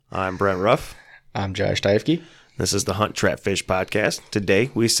I'm Brent Ruff. I'm Josh Tyfke. This is the Hunt Trap Fish podcast. Today,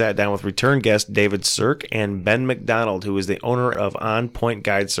 we sat down with return guest David Sirk and Ben Mcdonald, who is the owner of On Point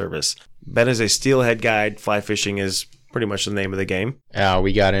Guide Service. Ben is a steelhead guide. Fly fishing is pretty much the name of the game.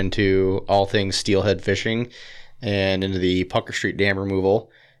 We got into all things steelhead fishing and into the Pucker Street dam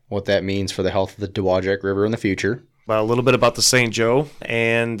removal, what that means for the health of the Dowagiac River in the future. A little bit about the St. Joe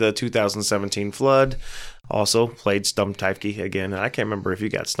and the 2017 flood. Also played Stump Tyfke again. I can't remember if you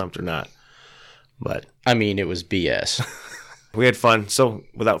got stumped or not. But I mean, it was BS. We had fun. So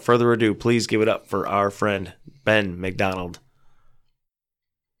without further ado, please give it up for our friend, Ben Mcdonald.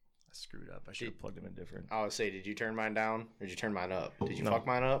 I screwed up. I should have plugged him in different. I would say, did you turn mine down or did you turn mine up? Did you fuck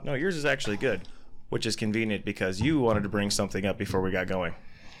mine up? No, yours is actually good, which is convenient because you wanted to bring something up before we got going.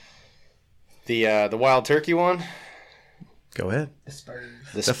 The wild turkey one? Go ahead. The Spurs.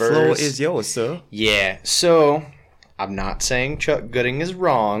 The floor is yours, sir. Yeah, so I'm not saying Chuck Gooding is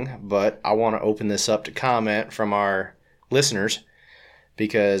wrong, but I want to open this up to comment from our listeners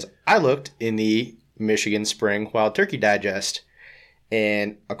because I looked in the Michigan Spring Wild Turkey Digest,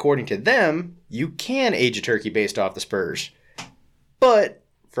 and according to them, you can age a turkey based off the spurs. But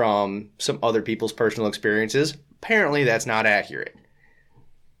from some other people's personal experiences, apparently that's not accurate.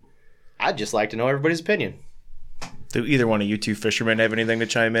 I'd just like to know everybody's opinion. Do either one of you two fishermen have anything to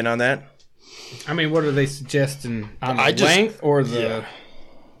chime in on that? I mean, what are they suggesting? On the length or the... Yeah.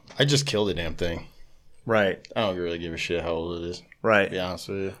 I just killed the damn thing. Right. I don't really give a shit how old it is. Right. To be honest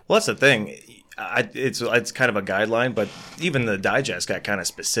with you. Well, that's the thing. It's kind of a guideline, but even the digest got kind of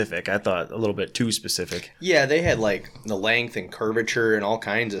specific. I thought a little bit too specific. Yeah, they had like the length and curvature and all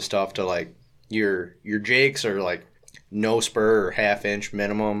kinds of stuff to like your jakes are like no spur or half-inch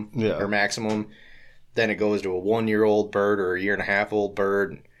minimum or maximum. Then it goes to a 1-year-old bird or a 1.5-year-old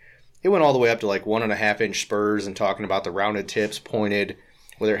bird. It went all the way up to like 1.5-inch spurs and talking about the rounded tips, pointed,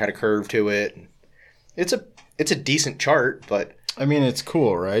 whether it had a curve to it. It's a decent chart, but I mean, it's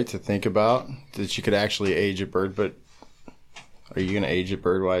cool, right, to think about that you could actually age a bird, but are you going to age a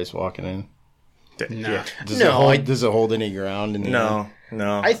bird while he's walking in? No. Yeah. Does it hold any ground? In the No.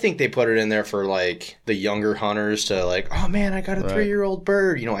 I think they put it in there for like the younger hunters to like, oh man, I got a 3-year-old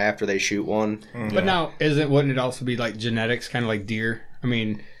bird, after they shoot one. But now, wouldn't it also be like genetics, kind of like deer? I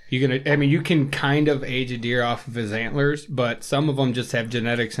mean, you can kind of age a deer off of his antlers, but some of them just have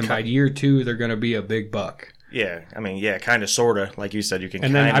genetics, and by year 2, they're going to be a big buck. Yeah, kind of, sort of, like you said, you can.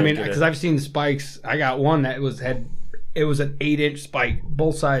 And then, because I've seen the spikes. I got one that it was an 8-inch spike,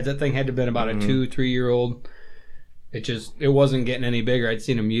 both sides. That thing had to have been about a 2-3-year-old. It wasn't getting any bigger. I'd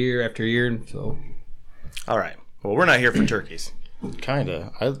seen them year after year, so. All right. Well, we're not here for turkeys.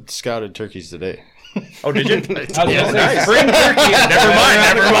 Kinda. I scouted turkeys today. Oh, did you? Nice. Spring turkey.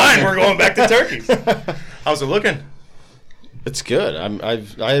 Never mind. We're going back to turkeys. How's it looking? It's good.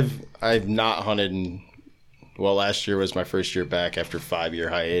 I've not hunted last year was my first year back after 5-year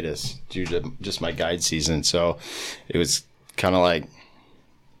hiatus due to just my guide season. So it was kind of like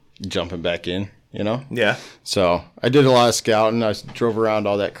jumping back in, Yeah. So I did a lot of scouting. I drove around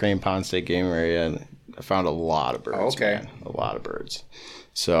all that Crane Pond State Game area, and I found a lot of birds. Man. A lot of birds.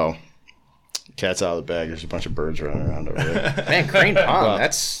 So cat's out of the bag. There's a bunch of birds running around over there. Man, Crane Pond,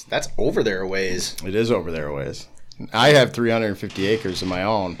 that's over there a ways. It is over there a ways. I have 350 acres of my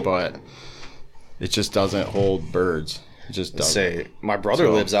own, but it just doesn't hold birds. It just doesn't. My brother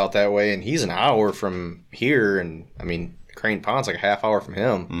lives out that way, and he's an hour from here, and Crane Pond's like a half hour from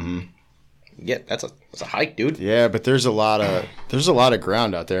him. Mm-hmm. Yeah, that's a hike, dude. Yeah, but there's a lot of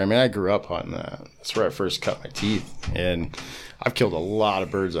ground out there. I grew up hunting that. That's where I first cut my teeth, and I've killed a lot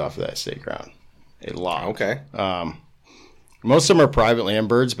of birds off of that state ground. A lot. Okay. Most of them are private land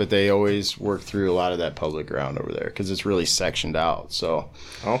birds, but they always work through a lot of that public ground over there because it's really sectioned out. So.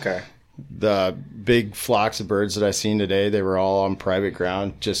 Okay. The big flocks of birds that I seen today, they were all on private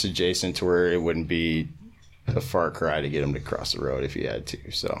ground, just adjacent to where it wouldn't be a far cry to get them to cross the road if you had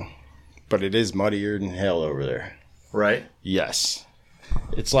to. So, but it is muddier than hell over there. Right? Yes.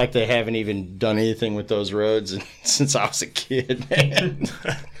 It's like they haven't even done anything with those roads since I was a kid, man.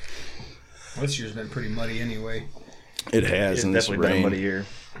 This year's been pretty muddy anyway. It has, and this rain. Been a muddy year.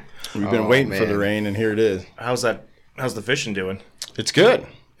 We've been waiting for the rain, and here it is. How's the fishing doing? It's good.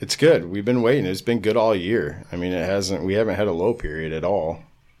 It's good. We've been waiting. It's been good all year. We haven't had a low period at all.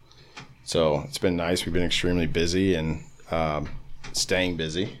 So it's been nice. We've been extremely busy and staying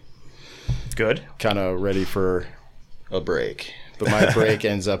busy. Good. Kind of ready for a break. But my break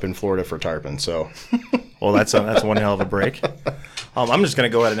ends up in Florida for tarpon, so. Well, that's one hell of a break. I'm just going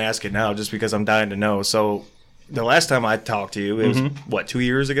to go ahead and ask it now just because I'm dying to know. So the last time I talked to you, it was, what, 2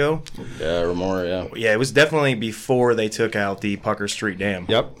 years ago? Yeah, or more, yeah. Yeah, it was definitely before they took out the Pucker Street Dam.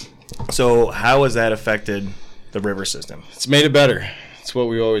 Yep. So how has that affected the river system? It's made it better. It's what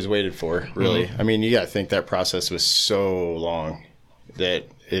we always waited for, really. I mean, you got to think that process was so long that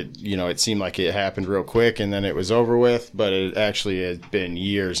it seemed like it happened real quick and then it was over with, but it actually has been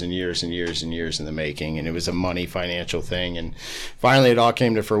years and years and years and years in the making, and it was a financial thing, and finally it all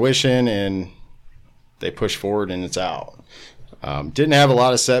came to fruition and they pushed forward and it's out. Didn't have a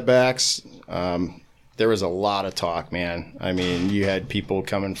lot of setbacks. There was a lot of talk, man. I mean, you had people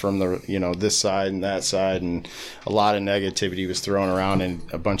coming from this side and that side, and a lot of negativity was thrown around in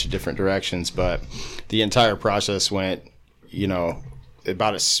a bunch of different directions, but the entire process went,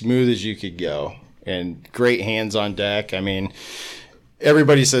 about as smooth as you could go, and great hands on deck. I mean,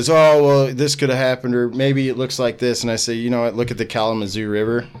 everybody says, oh, well, this could have happened, or maybe it looks like this. And I say, you know what, look at the Kalamazoo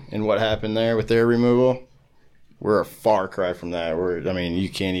River and what happened there with their removal. We're a far cry from that. You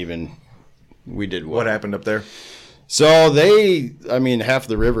can't even, we did what happened up there? So half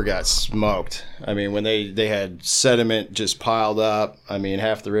the river got smoked. I mean, when they had sediment just piled up,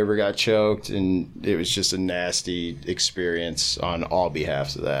 half the river got choked, and it was just a nasty experience on all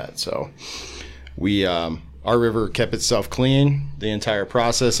behalves of that. So we, our river kept itself clean the entire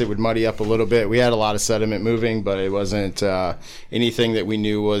process. It would muddy up a little bit. We had a lot of sediment moving, but it wasn't anything that we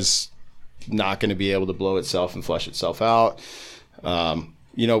knew was not going to be able to blow itself and flush itself out.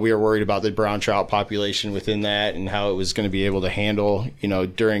 We were worried about the brown trout population within that and how it was going to be able to handle,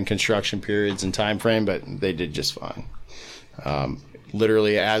 during construction periods and time frame, but they did just fine.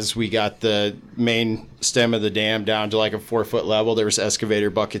 Literally, as we got the main stem of the dam down to like a 4-foot level, there was excavator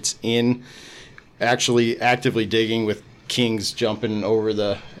buckets in, actually actively digging with kings jumping over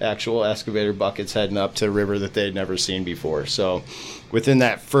the actual excavator buckets heading up to a river that they had never seen before. So within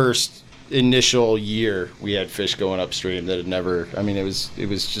that first initial year, we had fish going upstream that had never, it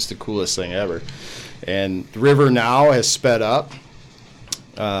was just the coolest thing ever. And the river now has sped up.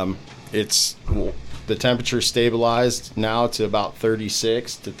 It's the temperature stabilized now to about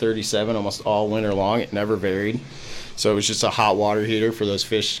 36 to 37 almost all winter long. It never varied. So it was just a hot water heater for those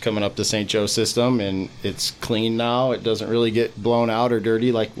fish coming up the St. Joe system, and it's clean now. It doesn't really get blown out or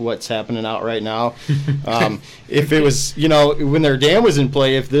dirty like what's happening out right now. If it was, when their dam was in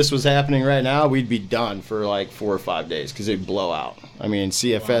play, if this was happening right now, we'd be done for like 4 or 5 days because it'd blow out.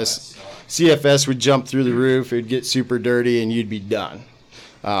 CFS would jump through the roof. It'd get super dirty, and you'd be done.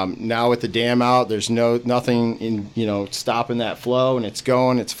 Now with the dam out, there's nothing in stopping that flow, and it's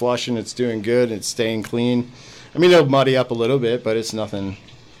going, it's flushing, it's doing good, it's staying clean. It'll muddy up a little bit, but it's nothing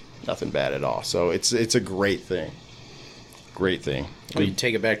bad at all. So it's a great thing. Great thing. When you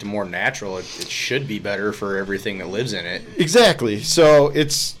take it back to more natural, it should be better for everything that lives in it. Exactly. So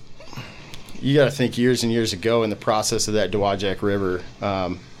you got to think years and years ago in the process of that Dowagiac River,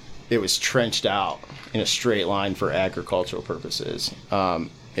 it was trenched out in a straight line for agricultural purposes,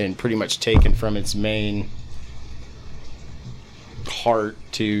 and pretty much taken from its main heart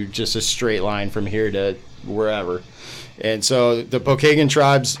to just a straight line from here to wherever. And so the Pokagon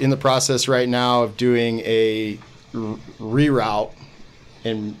tribe's in the process right now of doing a reroute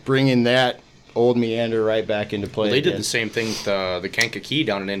and bringing that old meander right back into play. Well, they did the same thing with the Kankakee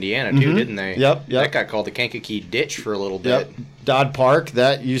down in Indiana too, didn't they? Yep. That got called the Kankakee Ditch for a little bit. Yep. Dodd Park,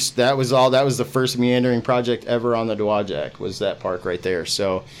 that was the first meandering project ever on the Dowagiac, was that park right there.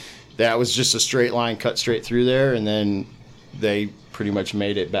 So that was just a straight line cut straight through there, and then they pretty much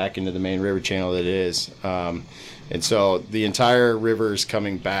made it back into the main river channel that it is. And so the entire river is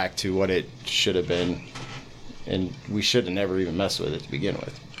coming back to what it should have been, and we should have never even messed with it to begin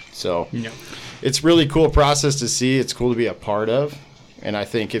with. So It's really cool process to see. It's cool to be a part of. And I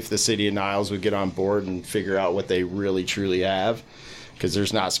think if the city of Niles would get on board and figure out what they really truly have, because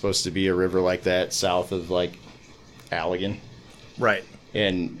there's not supposed to be a river like that south of like Allegan. Right.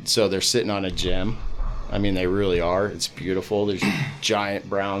 And so they're sitting on a gem. They really are. It's beautiful. There's giant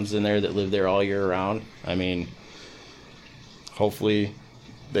browns in there that live there all year round. Hopefully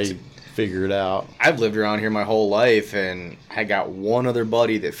they figure it out. I've lived around here my whole life, and I got one other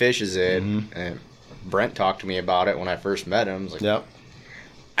buddy that fishes it, and Brent talked to me about it when I first met him. I was like, yep.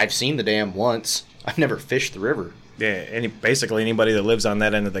 I've seen the dam once. I've never fished the river. Yeah, basically anybody that lives on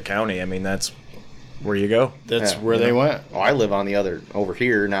that end of the county, that's where you go. That's where they went. Oh, I live on the other, over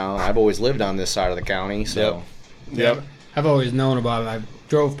here now. I've always lived on this side of the county, so. Yep. I've always known about it. I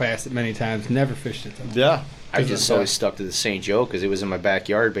drove past it many times, never fished it though. Yeah. I just always stuck to the St. Joe because it was in my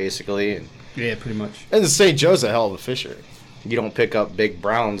backyard, basically. And yeah, pretty much. And the St. Joe's a hell of a fishery. You don't pick up big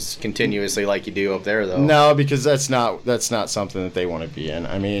browns continuously like you do up there, though. No, because that's not something that they want to be in.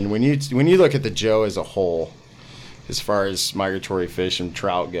 When you look at the Joe as a whole, as far as migratory fish and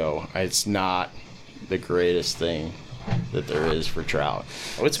trout go. It's not the greatest thing that there is for trout.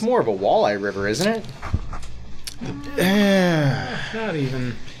 Oh, it's more of a walleye river, isn't it? Not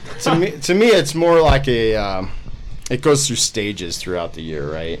even. To me, it's more like it goes through stages throughout the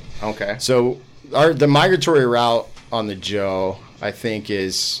year, right? Okay. So the migratory route on the Joe, I think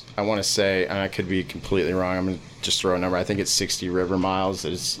is, I want to say, and I could be completely wrong, I'm going to just throw a number, I think it's 60 river miles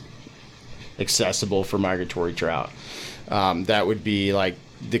that is accessible for migratory trout. That would be like,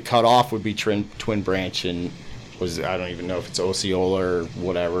 the cutoff would be Twin Branch and I don't even know if it's Osceola or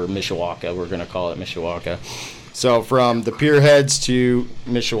whatever, Mishawaka, we're going to call it Mishawaka. So from the pier heads to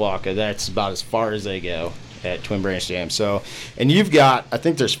Mishawaka, that's about as far as they go at Twin Branch Dam. So, and you've got, I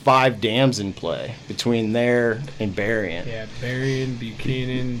think there's 5 dams in play between there and Berrien. Yeah, Berrien,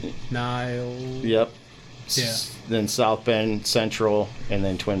 Buchanan, Nile. Yep. Yeah. Then South Bend, Central, and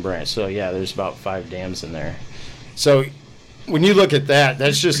then Twin Branch. So yeah, there's about 5 dams in there. So when you look at that,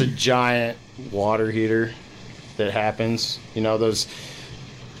 that's just a giant water heater that happens. You know, those,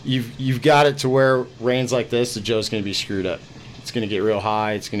 you've got it to where rains like this, the Joe's going to be screwed up. It's going to get real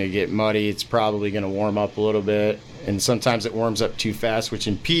high. It's going to get muddy. It's probably going to warm up a little bit. And sometimes it warms up too fast, which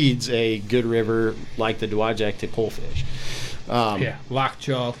impedes a good river like the Dowagiac to pull fish.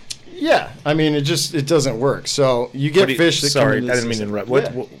 Lockjaw. Yeah, I mean, it doesn't work. So you get fish that sorry, come in I didn't mean to interrupt.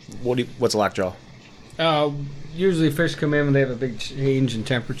 What's a lockjaw? Usually fish come in when they have a big change in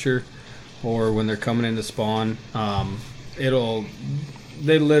temperature or when they're coming in to spawn.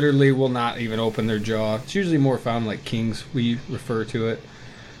 They literally will not even open their jaw. It's usually more found like kings, we refer to it.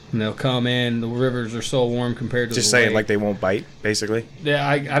 And they'll come in. The rivers are so warm compared to Just the saying, lake. like they won't bite, basically? Yeah,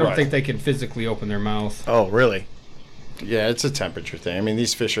 I don't think they can physically open their mouth. Oh, really? Yeah, it's a temperature thing. I mean,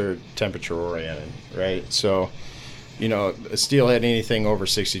 these fish are temperature oriented, right? So, you know, a steelhead, anything over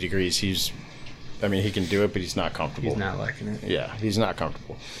 60 degrees, he can do it, but he's not comfortable. He's not liking it. Yeah, he's not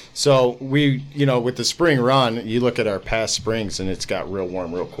comfortable. So with the spring run, you look at our past springs and it's got real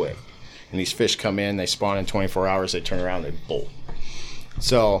warm real quick. And these fish come in, they spawn in 24 hours, they turn around, they bolt.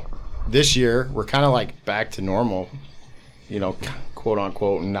 So this year, we're kind of like back to normal, quote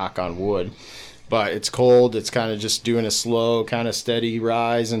unquote, and knock on wood. But it's cold. It's kind of just doing a slow, kind of steady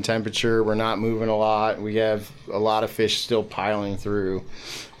rise in temperature. We're not moving a lot. We have a lot of fish still piling through.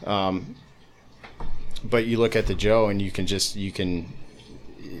 But you look at the Joe and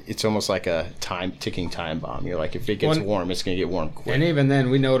it's almost like a ticking time bomb. You're like, if it gets warm, it's going to get warm quick. And even then,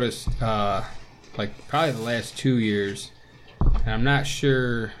 we noticed, probably the last 2 years, and I'm not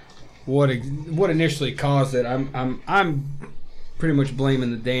sure what initially caused it. I'm pretty much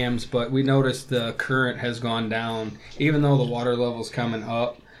blaming the dams, but we noticed the current has gone down, even though the water level's coming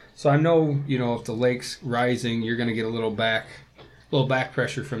up. So I know, if the lake's rising, you're going to get a little back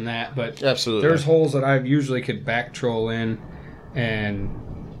pressure from that. But absolutely, there's holes that I usually could back troll in, and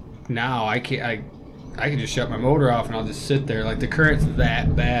now I can't. I can just shut my motor off and I'll just sit there. Like, the current's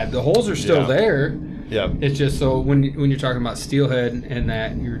that bad. The holes are still there. Yeah. It's just so when you're talking about steelhead and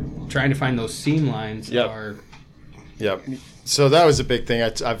that you're trying to find those seam lines are. Yep. So that was a big thing.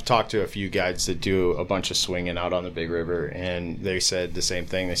 I've talked to a few guides that do a bunch of swinging out on the Big River, and they said the same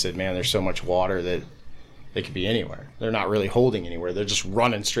thing. They said, man, there's so much water that they could be anywhere. They're not really holding anywhere. They're just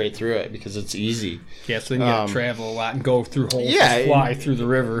running straight through it because it's easy. Yeah, so then you got to travel a lot and go through holes and fly through the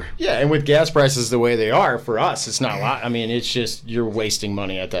river. Yeah, and with gas prices the way they are, for us, it's not a lot. I mean, it's just you're wasting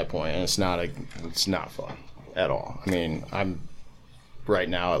money at that point, and it's not fun at all. I mean, I'm right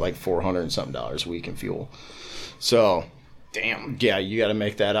now at like $400 and something a week in fuel. So, damn. Yeah, you got to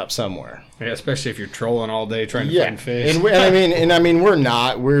make that up somewhere. Yeah, especially if you're trolling all day trying to find fish. And we're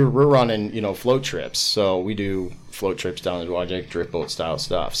running, float trips. So we do float trips down the Dowagiac, drift boat style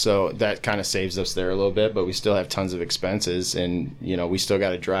stuff. So that kind of saves us there a little bit, but we still have tons of expenses, and we still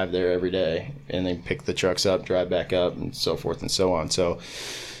got to drive there every day and then pick the trucks up, drive back up, and so forth and so on. So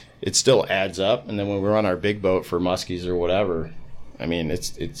it still adds up. And then when we run our big boat for muskies or whatever, I mean,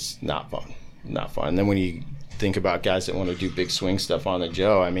 it's not fun. Not fun. And then when you think about guys that want to do big swing stuff on the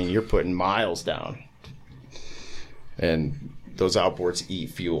Joe, I mean, you're putting miles down. And those outboards eat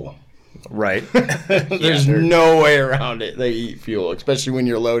fuel. Right. There's no way around it. They eat fuel, especially when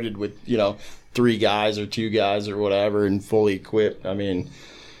you're loaded with, 3 guys or 2 guys or whatever and fully equipped. I mean,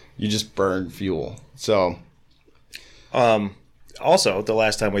 you just burn fuel. So, also, the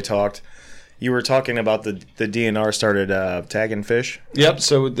last time we talked, you were talking about the DNR started tagging fish. Yep.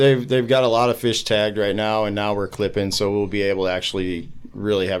 So they've got a lot of fish tagged right now, and now we're clipping, so we'll be able to actually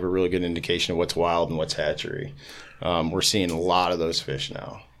really have a really good indication of what's wild and what's hatchery. We're seeing a lot of those fish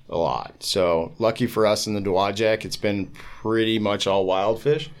now, a lot. So lucky for us in the Dowagiac, it's been pretty much all wild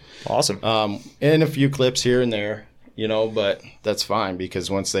fish. Awesome. And a few clips here and there. but that's fine because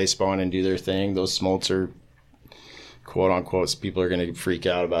once they spawn and do their thing, those smolts are, quote unquote, people are going to freak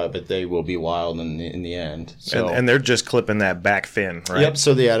out about it, but they will be wild in the end. So, and they're just clipping that back fin, right? Yep,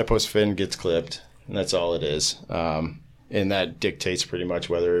 so the adipose fin gets clipped, and that's all it is. And that dictates pretty much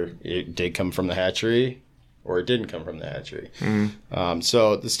whether it did come from the hatchery or it didn't come from the hatchery.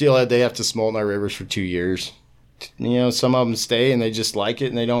 So the steelhead, they have to smolt in our rivers for 2 years. Some of them stay and they just like it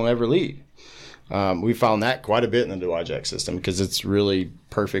and they don't ever leave. We found that quite a bit in the Dowagiac system because it's really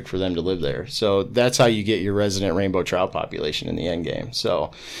perfect for them to live there. So that's how you get your resident rainbow trout population in the end game.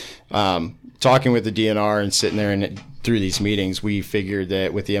 So talking with the DNR and sitting there and through these meetings, we figured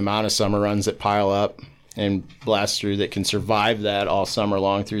that with the amount of summer runs that pile up and blast through that can survive that all summer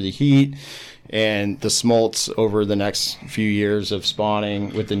long through the heat, and the smolts over the next few years of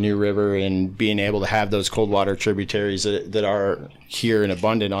spawning with the new river and being able to have those cold water tributaries that are here and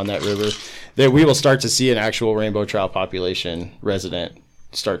abundant on that river, that we will start to see an actual rainbow trout population resident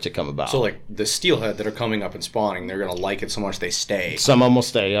start to come about. So like the steelhead that are coming up and spawning, they're going to like it so much they stay. Some of them will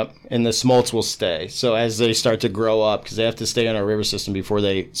stay up, and the smolts will stay. So as they start to grow up, because they have to stay on our river system before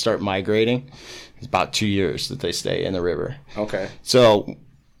they start migrating, it's about 2 years that they stay in the river. Okay. So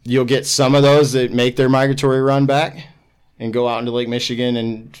you'll get some of those that make their migratory run back and go out into Lake Michigan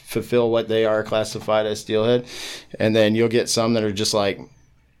and fulfill what they are classified as steelhead. And then you'll get some that are just like,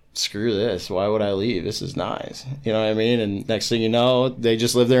 screw this. Why would I leave? This is nice. You know what I mean? And next thing you know, they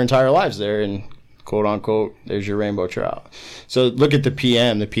just live their entire lives there and quote unquote, there's your rainbow trout. So look at the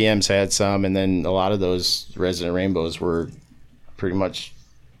PM. The PM's had some, and then a lot of those resident rainbows were pretty much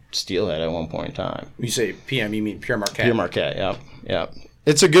steelhead at one point in time. When you say PM, you mean Pure Marquette? Pure Marquette, yep.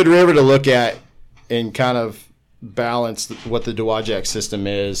 It's a good river to look at and kind of balance what the Dowagiac system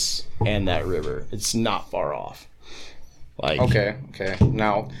is and that river. It's not far off. Okay.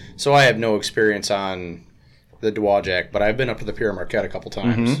 Now, so I have no experience on the Dowagiac, but I've been up to the Pure Marquette a couple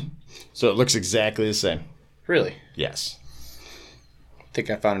times. Mm-hmm. So it looks exactly the same. Really? Yes. I think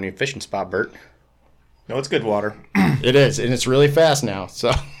I found a new fishing spot, Bert. No, it's good water. It is, and it's really fast now,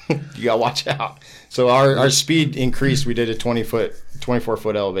 so you got to watch out. So our speed increased. We did a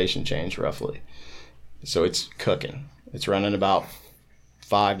 24-foot elevation change, roughly. So it's cooking. It's running about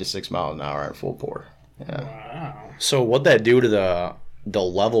 5 to 6 miles an hour at full pour. Yeah. Wow. So what'd that do to the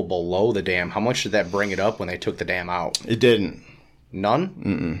level below the dam? How much did that bring it up when they took the dam out? It didn't. None?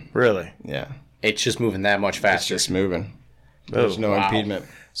 Mm-mm. Really? Yeah. It's just moving that much faster. It's just moving. There's no impediment.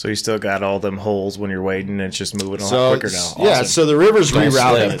 So you still got all them holes when you're wading, and it's just moving a lot quicker now. Yeah, Awesome. so the river's Don't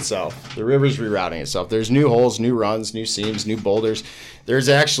rerouting slip. itself. The river's rerouting itself. There's new holes, new runs, new seams, new boulders. There's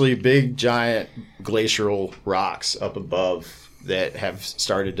actually big, giant glacial rocks up above that have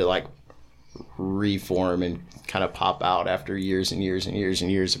started to like reform and kind of pop out after years and years and years and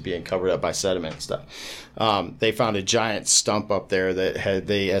years of being covered up by sediment and stuff. They found a giant stump up there that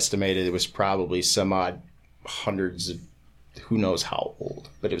they estimated it was probably some odd hundreds of, who knows how old,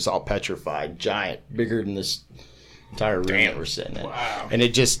 but it was all petrified, giant, bigger than this entire room that we're sitting in. Wow. And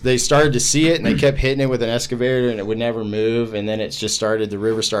they started to see it, and they kept hitting it with an excavator, and it would never move. And then it just the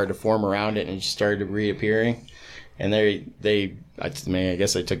river started to form around it, and it just started reappearing. And I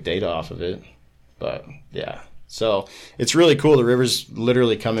guess they took data off of it. But yeah, so it's really cool. The river's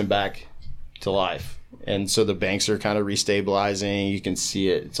literally coming back to life. And so the banks are kind of restabilizing. You can see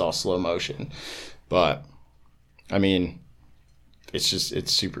it. It's all slow motion. But I mean, it's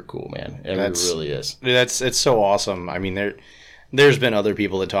super cool, man. It really is. It's so awesome. I mean, there's been other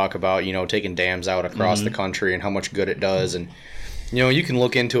people that talk about, taking dams out across the country and how much good it does. And, you can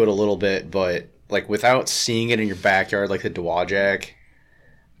look into it a little bit, but like without seeing it in your backyard, like the Dowagiac,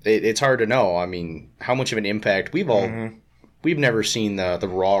 it's hard to know. I mean, how much of an impact we've never seen the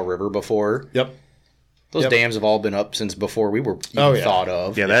Raw River before. Yep. Those dams have all been up since before we were even thought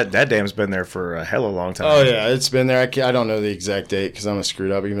of. Yeah, that dam's been there for a hell of a long time. Oh, yeah, it's been there. I don't know the exact date because I'm a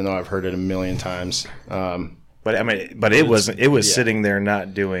screwed up, even though I've heard it a million times. But it was sitting there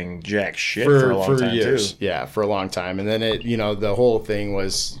not doing jack shit for a long time years. too. Yeah, for a long time. And then the whole thing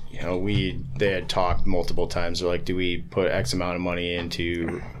was, they had talked multiple times. They're like, do we put X amount of money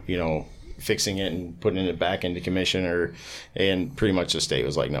into, fixing it and putting it back into commission, and pretty much the state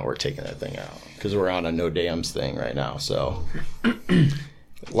was like, no, we're taking that thing out because we're on a no dams thing right now. So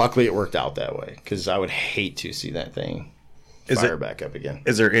luckily it worked out that way because I would hate to see that thing fire back up again.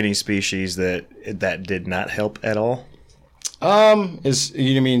 Is there any species that did not help at all?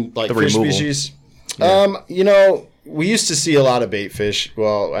 You mean like the fish removal. species? Yeah. We used to see a lot of bait fish.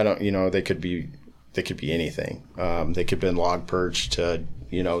 Well, I don't. They could be anything. They could have been log perch to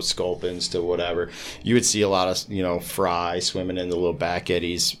sculpins to whatever. You would see a lot of, fry swimming in the little back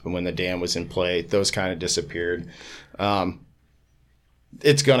eddies when the dam was in play. Those kind of disappeared.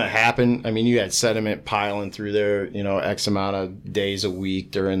 It's going to happen. I mean, you had sediment piling through there, X amount of days a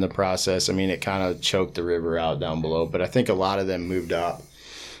week during the process. I mean, it kind of choked the river out down below. But I think a lot of them moved up.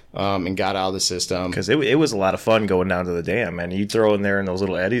 And got out of the system. Because it was a lot of fun going down to the dam, man. You throw in there in those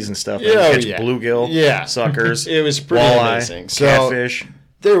little eddies and stuff. And catch bluegill, suckers, it was pretty walleye, amazing. So catfish.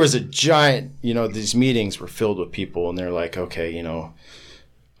 There was a giant, these meetings were filled with people, and they're like, okay,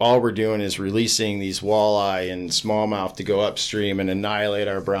 all we're doing is releasing these walleye and smallmouth to go upstream and annihilate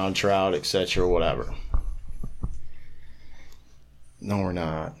our brown trout, etc., whatever. No, we're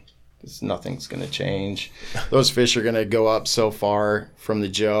not. Nothing's going to change. Those fish are going to go up so far from the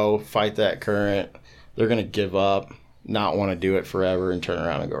Joe, fight that current. They're going to give up, not want to do it forever, and turn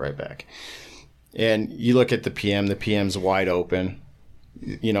around and go right back. And you look at the PM's wide open.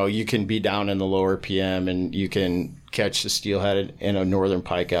 You can be down in the lower PM and you can catch the steelhead and a northern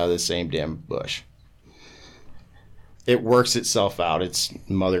pike out of the same damn bush. It works itself out. It's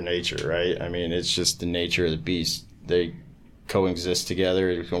Mother Nature, right? I mean, it's just the nature of the beast. They coexist together.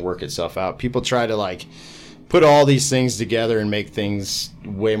 It can work itself out. People try to put all these things together and make things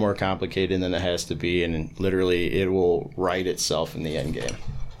way more complicated than it has to be, and literally it will right itself in the end game.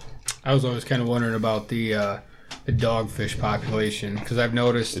 I was always kind of wondering about the dogfish population, because I've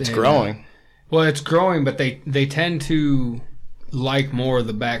noticed it's growing. Well, it's growing, but they tend to like more of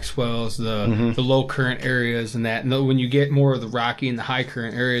the back swells, the low current areas, and that. And when you get more of the rocky and the high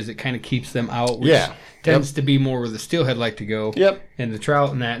current areas, it kind of keeps them out. Which tends to be more where the steelhead like to go. Yep. And the trout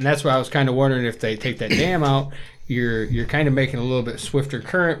and that. And that's why I was kind of wondering if they take that dam out, you're kind of making a little bit swifter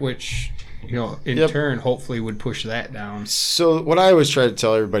current, which in turn hopefully would push that down. So what I always try to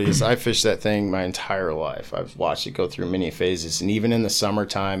tell everybody is I fished that thing my entire life. I've watched it go through many phases, and even in the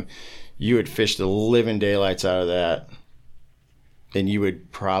summertime, you would fish the living daylights out of that. And you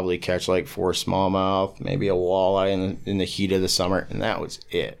would probably catch 4 smallmouth, maybe a walleye in the heat of the summer, and that was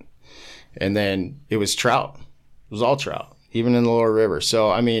it. And then it was trout. It was all trout, even in the lower river.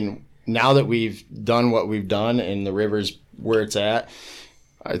 So, I mean, now that we've done what we've done and the river's where it's at,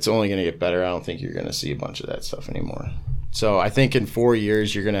 it's only going to get better. I don't think you're going to see a bunch of that stuff anymore. So I think in 4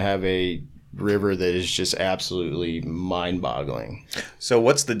 years, you're going to have a river that is just absolutely mind-boggling. So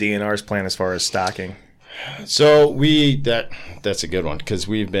what's the DNR's plan as far as stocking? So that's a good one, because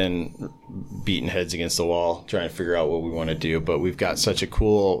we've been beating heads against the wall trying to figure out what we want to do. But we've got such a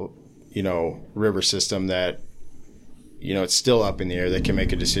cool, river system that, it's still up in the air. They can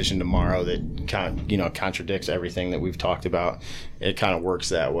make a decision tomorrow that contradicts everything that we've talked about. It kind of works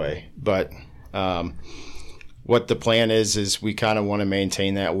that way. But what the plan is we kind of want to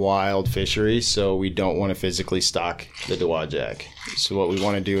maintain that wild fishery, so we don't want to physically stock the Dowagiac. So what we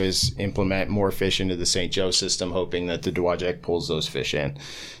want to do is implement more fish into the St. Joe system, hoping that the Dowagiac pulls those fish in.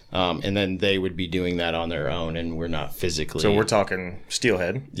 And then they would be doing that on their own, and we're not physically. So we're talking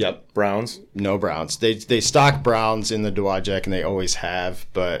steelhead. Yep. Browns. No browns. They stock browns in the Dowagiac, and they always have.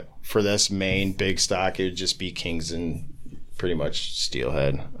 But for this main big stock, it would just be kings and pretty much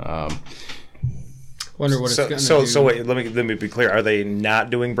steelhead. Wonder what it's going to do. So wait, let me be clear. Are they not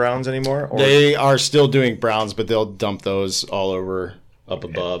doing browns anymore? Or? They are still doing browns, but they'll dump those all over up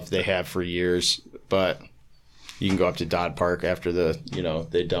above. They have for years, but you can go up to Dodd Park after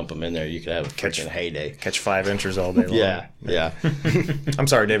they dump them in there. You could have a freaking heyday. Catch 5 inches all day long. Yeah. I'm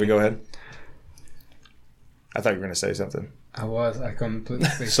sorry, David, go ahead. I thought you were going to say something. I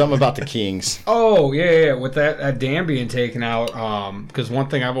completely something about the kings. Oh yeah, with that dam being taken out, because one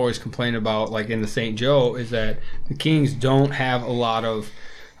thing I've always complained about, in the St. Joe, is that the kings don't have a lot of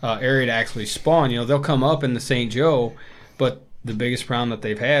area to actually spawn. They'll come up in the St. Joe, but the biggest problem that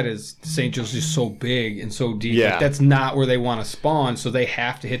they've had is St. Joe's just so big and so deep. Yeah. That's not where they want to spawn, so they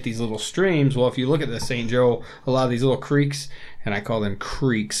have to hit these little streams. Well, if you look at the St. Joe, a lot of these little creeks, and I call them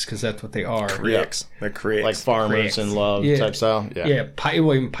creeks because that's what they are. Creeks. They're creeks. Like Farmers in Love type style. Yeah. Yeah,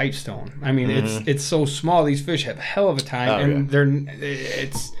 even Pipestone. I mean, it's so small. These fish have a hell of a time,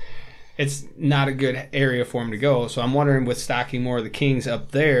 it's not a good area for them to go. So I'm wondering, with stocking more of the kings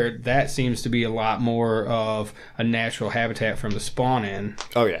up there, that seems to be a lot more of a natural habitat from the spawn in.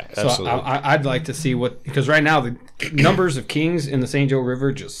 Oh yeah, absolutely. So I'd like to see because right now the numbers of kings in the St. Joe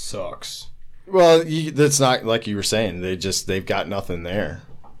River just sucks. Well, that's not like you were saying. They've got nothing there.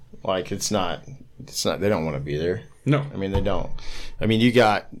 It's not. They don't want to be there. No, I mean they don't. I mean you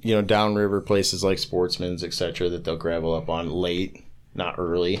got downriver places like Sportsman's, etc. that they'll gravel up on late. Not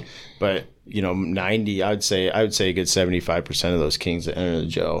early, but 90. I would say a good 75% of those kings that enter the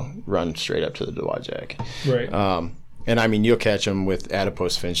Joe run straight up to the Dowagiac. Right. And I mean, you'll catch them with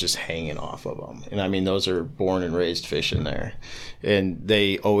adipose fins just hanging off of them. And I mean, those are born and raised fish in there. And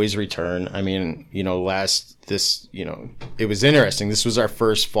they always return. I mean, you know, it was interesting. This was our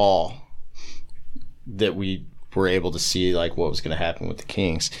first fall that we were able to see like what was going to happen with the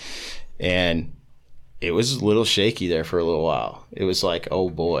kings. And it was a little shaky there for a little while. It was like, oh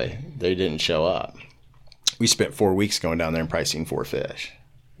boy, they didn't show up. We spent 4 weeks going down there and probably seen 4 fish.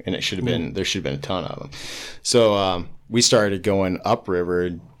 And there should have been a ton of them. So we started going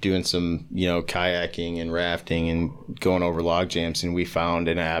upriver, doing some, you know, kayaking and rafting and going over log jams, and we found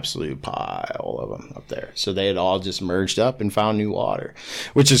an absolute pile of them up there. So they had all just merged up and found new water,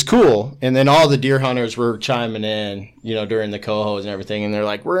 which is cool. And then all the deer hunters were chiming in, you know, during the cohos and everything, and they're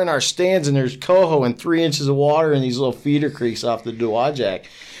like, we're in our stands and there's coho and 3 inches of water in these little feeder creeks off the Dowagiac.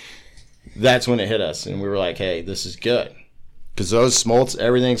 That's when it hit us, and we were like, hey, this is good. Because those smolts,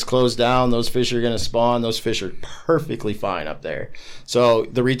 everything's closed down. Those fish are going to spawn. Those fish are perfectly fine up there. So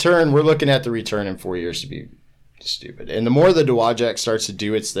the return, we're looking at the return in 4 years to be stupid. And the more the Dowagiac starts to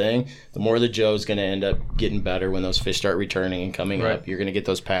do its thing, the more the Joe's going to end up getting better when those fish start returning and coming up. You're going to get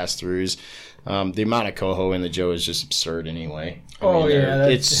those pass-throughs. The amount of coho in the Joe is just absurd anyway.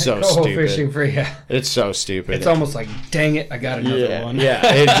 It's so coho stupid. Fishing for you. It's so stupid. It's almost like, dang it, I got another one. Yeah,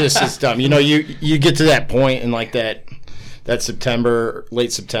 it's dumb. You know, you get to that point and like that September,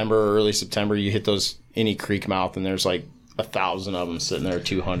 late September, or early September, you hit those any creek mouth and there's like 1,000 of them sitting there,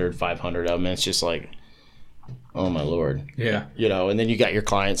 200, 500 of them. And it's just like, oh my Lord. Yeah. You know, and then you got your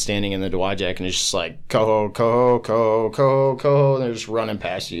client standing in the Dowagiac and it's just like coho, coho, coho, coho, coho, and they're just running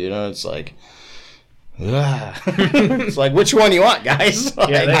past you. You know, it's like, it's like, which one you want, guys?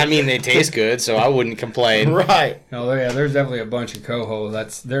 Like, I mean, they taste good, so I wouldn't complain. Right. Oh yeah, there's definitely a bunch of coho.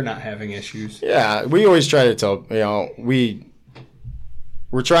 They're not having issues. Yeah, we always try to tell, you know,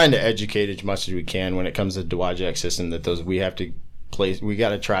 we're trying to educate as much as we can when it comes to the Dowagiac system that we got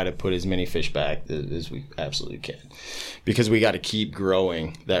to try to put as many fish back as we absolutely can, because we got to keep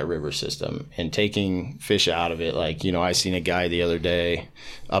growing that river system and taking fish out of it. Like, you know, I seen a guy the other day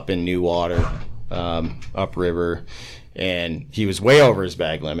up in New Water, upriver, and he was way over his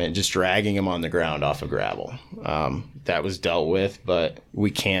bag limit, just dragging him on the ground off of gravel. That was dealt with, but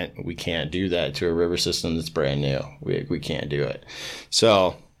we can't do that to a river system that's brand new. We can't do it.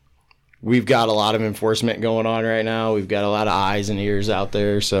 So we've got a lot of enforcement going on right now. We've got a lot of eyes and ears out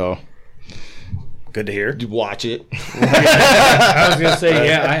there. So good to hear. Watch it. I was gonna say,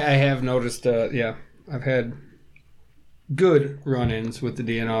 yeah, I have noticed. I've had good run-ins with the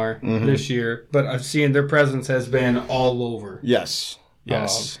DNR this year, but I've seen their presence has been all over. Yes.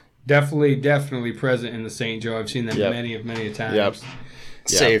 Definitely present in the St. Joe. I've seen them many times. Yep.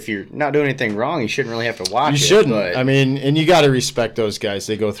 Say if you're not doing anything wrong, you shouldn't really have to watch it. You shouldn't. But I mean, and you got to respect those guys.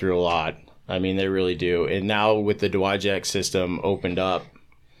 They go through a lot. I mean, they really do. And now with the Dowagiac system opened up,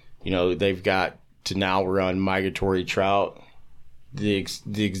 you know, they've got to now run migratory trout, the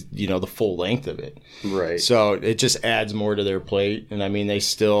full length of it. Right. So it just adds more to their plate. And I mean, there's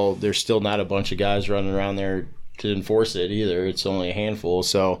still not a bunch of guys running around there to enforce it either. It's only a handful.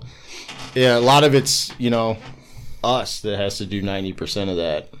 So yeah, a lot of it's, you know, us that has to do 90% of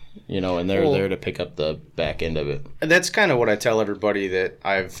that, you know, and they're there to pick up the back end of it. And that's kind of what I tell everybody that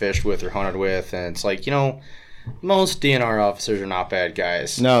I've fished with or hunted with. And it's like, you know, most DNR officers are not bad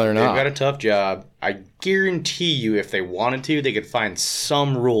guys. No, they're not. They've got a tough job. I guarantee you, if they wanted to, they could find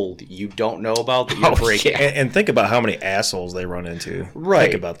some rule that you don't know about that you're breaking. And think about how many assholes they run into.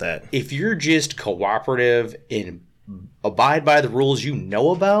 Right. Think about that. If you're just cooperative and abide by the rules you know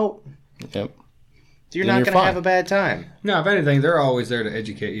about, Yep. you're not going to have a bad time. No, if anything, they're always there to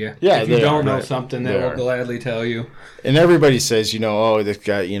educate you. Yeah, if you they don't are, know right. something, they They will are. gladly tell you. And everybody says, you know, oh, this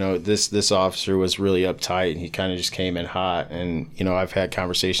guy, you know, this officer was really uptight and he kind of just came in hot. And, you know, I've had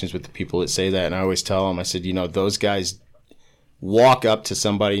conversations with the people that say that, and I always tell them, I said, you know, those guys walk up to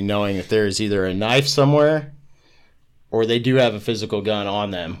somebody knowing that there is either a knife somewhere or they do have a physical gun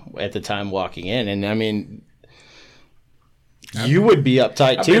on them at the time walking in. And, I mean, you would be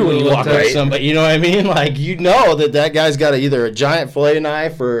uptight too when you walk up to somebody. You know what I mean? Like, you know that guy's got either a giant fillet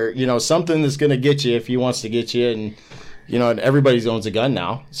knife or, you know, something that's going to get you if he wants to get you. And, you know, and everybody owns a gun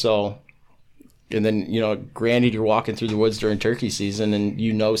now. So, and then, you know, granted, you're walking through the woods during turkey season and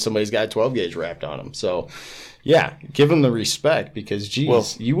you know somebody's got a 12 gauge wrapped on them. So, yeah, give them the respect because,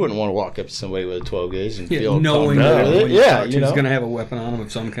 geez, you wouldn't want to walk up to somebody with a 12 gauge and feel knowing comfortable with it. Yeah, he's going to have a weapon on him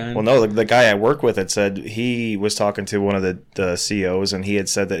of some kind. Well, no, the guy I work with had said he was talking to one of the COs, and he had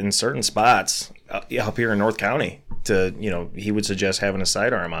said that in certain spots up here in North County, he would suggest having a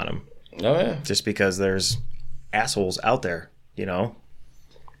sidearm on him. Oh, yeah. Just because there's assholes out there, you know?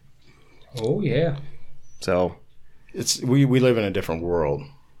 Oh, yeah. So, we live in a different world.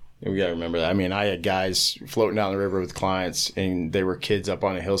 We got to remember that. I mean, I had guys floating down the river with clients, and they were kids up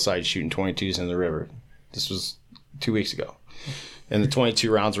on a hillside shooting 22s in the river. This was 2 weeks ago. And the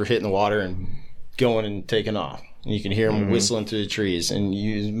 22 rounds were hitting the water and going and taking off. And you can hear them whistling through the trees. And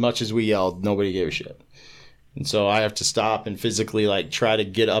as much as we yelled, nobody gave a shit. And so I have to stop and physically like try to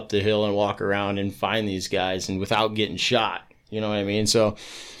get up the hill and walk around and find these guys, and without getting shot. You know what I mean? So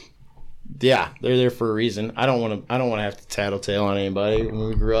yeah, they're there for a reason. I don't want to have to tattletale on anybody. When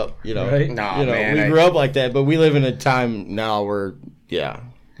we grew up, Right? Man, we grew up like that, but we live in a time now where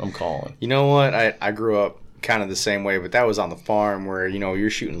I'm calling. You know what? I grew up kind of the same way, but that was on the farm where, you're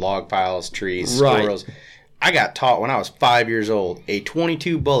shooting log piles, trees, squirrels. I got taught when I was 5 years old, a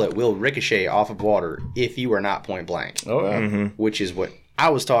 22 bullet will ricochet off of water if you are not point blank. Oh, yeah. Which is what I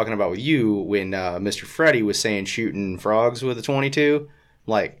was talking about with you when Mr. Freddie was saying shooting frogs with a 22.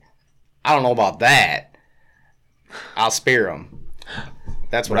 Like, I don't know about that. I'll spare them.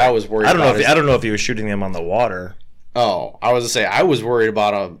 That's what I was worried about. I don't know if he was shooting them on the water. Oh, I was going to say, I was worried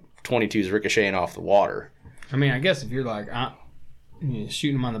about a 22s ricocheting off the water. I mean, I guess if you're like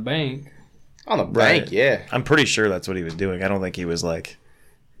shooting them on the bank. On the bank, yeah. I'm pretty sure that's what he was doing. I don't think he was like,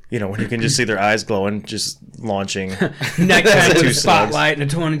 when you can just see their eyes glowing, just launching. Nighttime with a spotlight and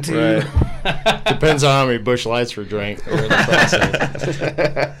a 22. Right. Depends on how many Busch Lights were drank over the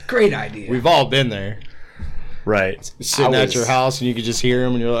process. Great idea. We've all been there. Right. Sitting at your house and you could just hear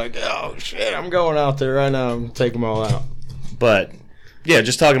them and you're like, oh, shit, I'm going out there right now and take them all out. But, yeah,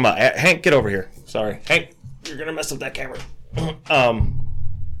 just talking about... Hank, get over here. Sorry. Hank, you're going to mess up that camera.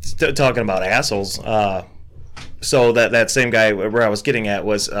 Talking about assholes. So that same guy where I was getting at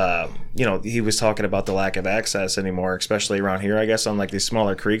was, he was talking about the lack of access anymore, especially around here, I guess, on like these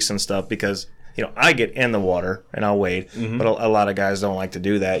smaller creeks and stuff, because, I get in the water and I'll wade, but a lot of guys don't like to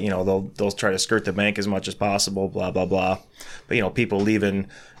do that. They'll try to skirt the bank as much as possible, blah, blah, blah. But, people leaving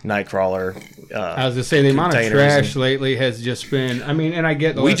Nightcrawler. I was going to say, the amount of trash lately has just been, and I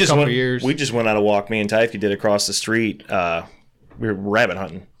get the last couple of years. We just went on a walk, me and Tyke did across the street. We were rabbit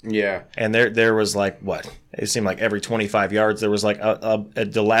hunting. Yeah. And there was like, what? It seemed like every 25 yards there was like a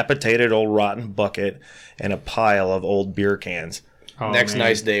dilapidated old rotten bucket and a pile of old beer cans. Next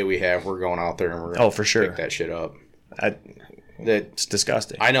nice day we have, we're going out there and we're going to pick that shit up. It's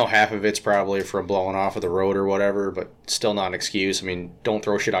disgusting. I know half of it's probably from blowing off of the road or whatever, but still not an excuse. Don't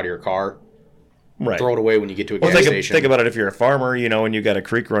throw shit out of your car. Right. Throw it away when you get to a gas station. Think about it if you're a farmer, and you got a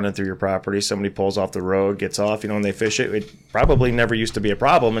creek running through your property. Somebody pulls off the road, gets off, and they fish it. It probably never used to be a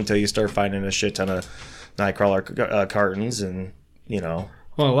problem until you start finding a shit ton of Nightcrawler cartons and, Well,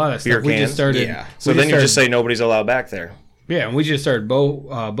 a lot of beer stuff we cans. just started. Yeah. So then you just say nobody's allowed back there. Yeah, and we just started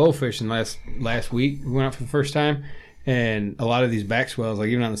bow fishing last week. We went out for the first time, and a lot of these back swells, like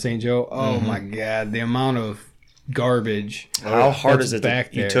even on the St. Joe, oh my God, the amount of garbage. How hard is it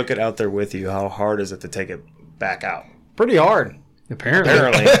back there? You took it out there with you. How hard is it to take it back out? Pretty hard.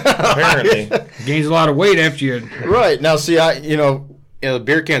 Apparently. Gains a lot of weight after you. Right. Now, see, the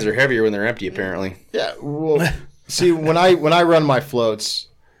beer cans are heavier when they're empty, apparently. Yeah. Well, see, when I run my floats,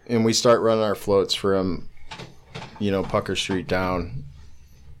 and we start running our floats from, Pucker Street down,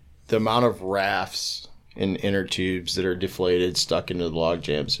 the amount of rafts and inner tubes that are deflated, stuck into the log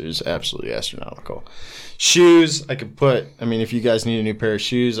jams is absolutely astronomical. Shoes, I could put, if you guys need a new pair of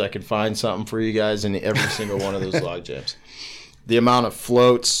shoes, I could find something for you guys in every single one of those log jams. The amount of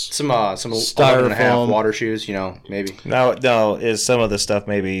floats, some styrofoam water shoes, maybe. No, is some of the stuff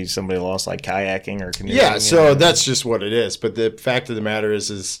maybe somebody lost, like kayaking or canoeing? Yeah, so that's just what it is. But the fact of the matter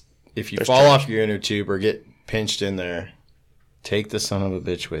is if you fall off your inner tube or get pinched in there, take the son of a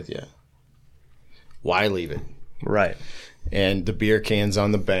bitch with you. Why leave it? Right. And the beer cans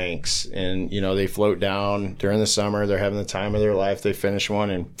on the banks, and they float down during the summer. They're having the time of their life. They finish one,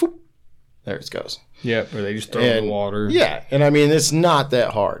 and whoop, there it goes. Yep, or they just throw it in the water. Yeah, and it's not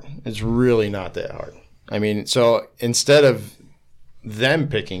that hard. It's really not that hard. So instead of them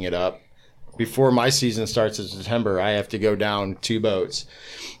picking it up, before my season starts in September, I have to go down 2 boats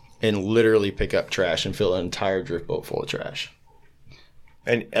and literally pick up trash and fill an entire drift boat full of trash.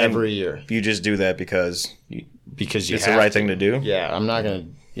 And every year. You just do that because it's the right thing to do? Yeah, I'm not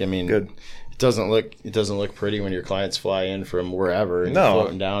going to, good. It doesn't look pretty when your clients fly in from wherever and you're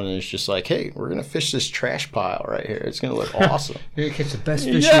floating down and it's just like, hey, we're going to fish this trash pile right here. It's going to look awesome. You're going to catch the best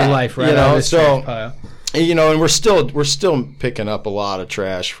fish of your life right out of this trash pile. And we're still picking up a lot of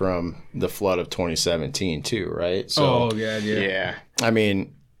trash from the flood of 2017 too, right? So, yeah.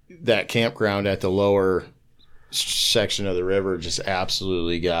 That campground at the lower section of the river just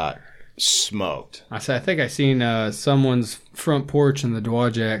absolutely got smoked. I think I seen someone's front porch in the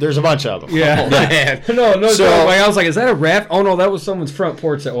Dowagiac. There's a bunch of them. Yeah. Man. no. So- I was like, is that a raft? Oh no, that was someone's front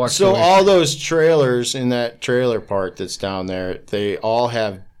porch that walked. So away. all those trailers in that trailer park that's down there, they all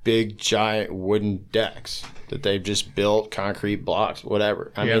have big, giant wooden decks that they've just built, concrete blocks,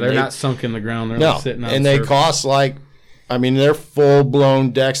 whatever. I mean, they're not sunk in the ground. They're no, like sitting on and the they surface. cost they're full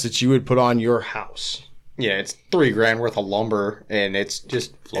blown decks that you would put on your house. Yeah, it's $3,000 worth of lumber, and it's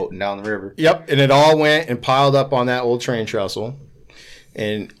just floating down the river. Yep, and it all went and piled up on that old train trestle,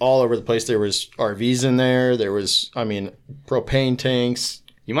 and all over the place. There was RVs in there. There was, propane tanks.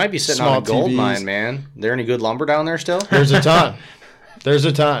 You might be sitting Small on a gold TVs. mine, man. There any good lumber down there still? There's a ton.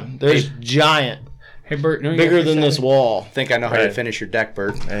 There's giant, Hey Bert, no, you bigger got than this wall. I think I know how to Right. finish your deck,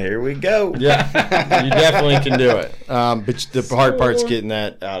 Bert. Here we go. Yeah, you definitely can do it. But the hard part's getting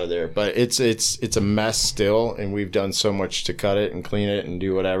that out of there. But it's a mess still, and we've done so much to cut it and clean it and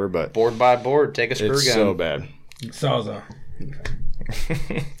do whatever. But Board by board, take a screw it's gun. so bad. Sawzall.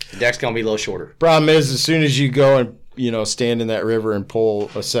 The deck's going to be a little shorter. Problem is, as soon as you go and stand in that river and pull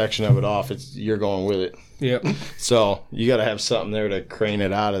a section of it off, you're going with it. Yep. So you got to have something there to crane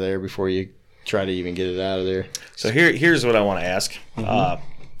it out of there before you try to even get it out of there. So here's what I want to ask.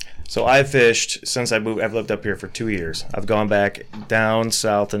 So I fished since I moved. I've lived up here for 2 years. I've gone back down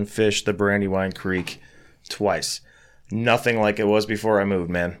south and fished the Brandywine Creek twice. Nothing like it was before I moved,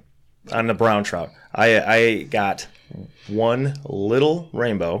 man. On the brown trout, I got one little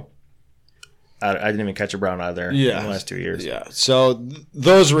rainbow. I didn't even catch a brown out of there in the last 2 years. Yeah. So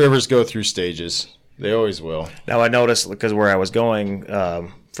those rivers go through stages. They always will. Now I noticed because where I was going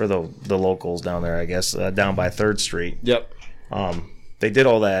for the locals down there, I guess down by 3rd Street. Yep. They did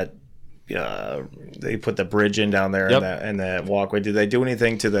all that. They put the bridge in down there Yep. and that walkway. Did they do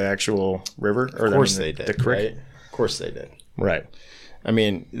anything to the actual river? Or Of course they did. The creek, right? Of course they did. right? I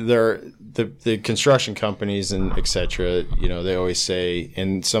mean, the construction companies and et cetera, they always say,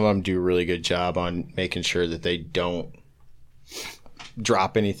 and some of them do a really good job on making sure that they don't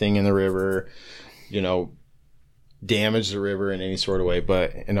drop anything in the river, damage the river in any sort of way.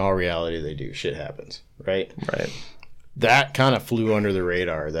 But in all reality, they do. Shit happens, right? Right. That kind of flew under the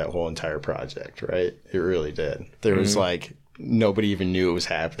radar, that whole entire project, right? It really did. There was nobody even knew it was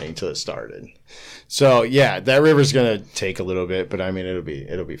happening until it started. So yeah, that river's gonna take a little bit, but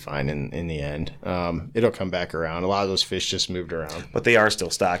it'll be fine in the end. It'll come back around. A lot of those fish just moved around. But they are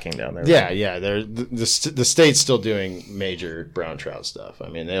still stocking down there. Yeah, yeah. The state's still doing major brown trout stuff.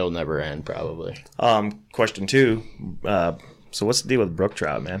 They'll never end probably. Question 2. So what's the deal with brook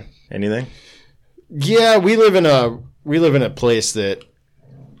trout, man? Anything? Yeah, we live in a place that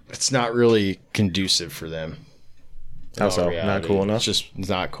it's not really conducive for them. How so? Not cool enough? It's just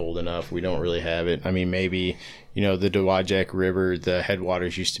not cold enough. We don't really have it. Maybe, the Dowagiac River, the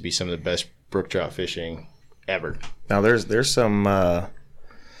headwaters used to be some of the best brook trout fishing ever. Now there's some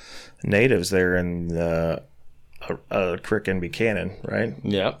natives there in a creek in Buchanan, right?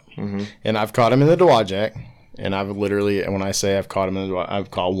 Yep. Mm-hmm. And I've caught them in the Dowagiac. And I've literally, when I say I've caught them in the Dowagiac,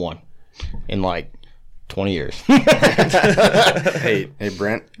 I've caught one in 20 years. Hey,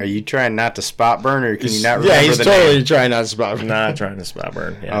 Brent, are you trying not to spot burn, or can you not remember Yeah, he's the totally name? trying not to spot burn. Not trying to spot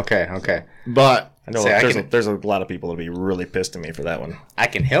burn. Yeah. Okay. But I know there's a lot of people that'll be really pissed at me for that one. I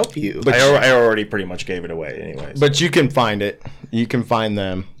can help you. But I already pretty much gave it away anyways. But you can find it. You can find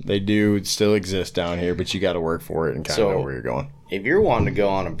them. They do still exist down here, but you got to work for it and kind of know where you're going. If you're wanting to go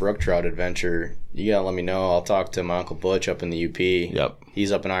on a brook trout adventure, you gotta let me know. I'll talk to my Uncle Butch up in the UP. Yep.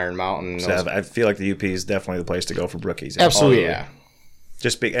 He's up in Iron Mountain. So I feel like the UP is definitely the place to go for brookies. Absolutely. Oh, yeah.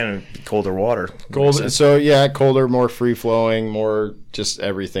 Just and colder water. Cold, so yeah, colder, more free flowing, more just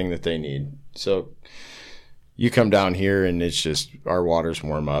everything that they need. So you come down here and it's just our waters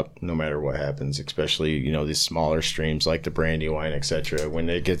warm up no matter what happens, especially these smaller streams like the Brandywine, etc. When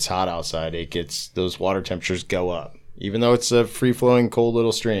it gets hot outside, those water temperatures go up. Even though it's a free flowing cold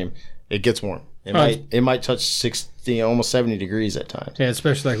little stream, it gets warm. It might touch 60, almost 70 degrees at times. Yeah,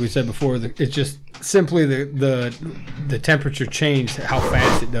 especially like we said before, it's just simply the temperature change, how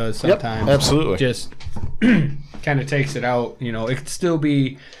fast it does sometimes. Yep, absolutely. Just kind of takes it out. It could still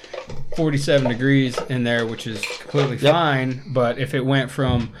be 47 degrees in there, which is completely fine. But if it went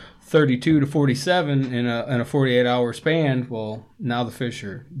from 32 to 47 in a 48-hour span, well, now the fish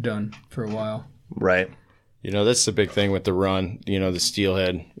are done for a while. Right. That's the big thing with the run, the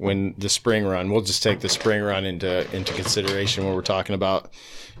steelhead. When the spring run, we'll just take the spring run into consideration when we're talking about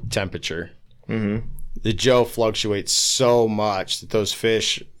temperature. Mm-hmm. The Joe fluctuates so much that those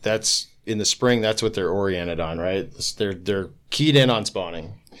fish, that's in the spring, that's what they're oriented on, right? They're keyed in on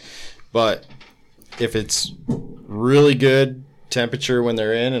spawning. But if it's really good temperature when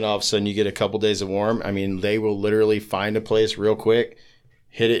they're in, and all of a sudden you get a couple days of warm. I mean, they will literally find a place real quick,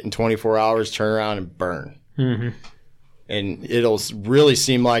 hit it in 24 hours, turn around and burn. Mm-hmm. And it'll really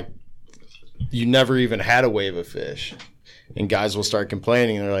seem like you never even had a wave of fish. And guys will start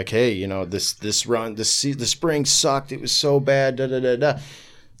complaining. They're like, hey, you know, this run, the spring sucked. It was so bad, da-da-da-da.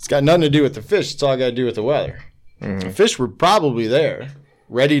 It's got nothing to do with the fish. It's all got to do with the weather. Mm-hmm. The fish were probably there,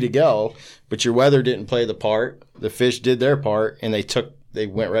 ready to go, but your weather didn't play the part. The fish did their part, and they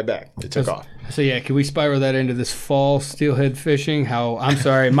went right back. They took off. So, yeah, can we spiral that into this fall steelhead fishing? I'm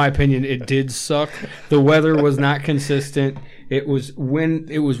sorry, in my opinion, it did suck. The weather was not consistent. It was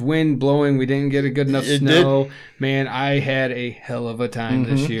wind blowing. We didn't get a good enough snow. Did. Man, I had a hell of a time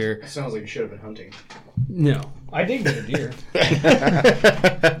this year. It sounds like you should have been hunting. No, I did get a deer.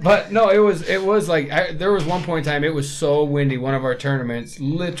 But no, it was like there was one point in time it was so windy. One of our tournaments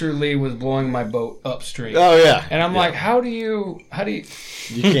literally was blowing my boat upstream. Oh yeah. And I'm like, how do you?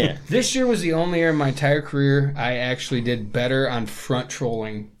 You can't. This year was the only year in my entire career I actually did better on front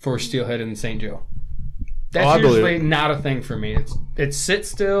trolling for steelhead in St. Joe. That's usually not a thing for me. It's sit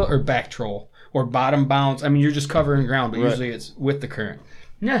still or back troll or bottom bounce. I mean, you're just covering ground, but usually it's with the current.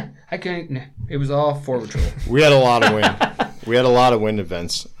 Nah, I couldn't. Nah, it was all forward troll. We had a lot of wind. We had a lot of wind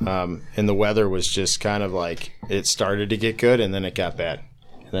events, and the weather was just kind of like it started to get good, and then it got bad.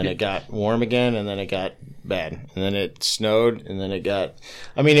 And then it got warm again, and then it got bad. And then it snowed, and then it got...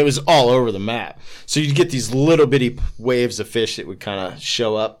 I mean, it was all over the map. So you'd get these little bitty waves of fish that would kind of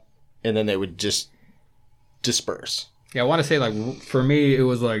show up, and then they would just disperse. Yeah, I want to say, like, for me, it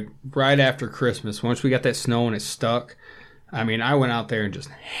was like right after Christmas. Once we got that snow and it stuck, I mean, I went out there and just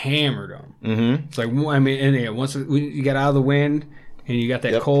hammered them. Mm-hmm. It's like, I mean, and yeah, once you got out of the wind and you got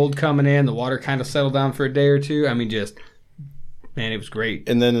that cold coming in, the water kind of settled down for a day or two. I mean, just, man, it was great.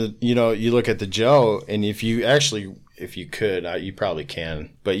 And then, you know, you look at the Joe, and if you could, you probably can,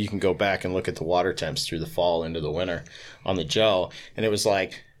 but you can go back and look at the water temps through the fall into the winter on the Joe, and it was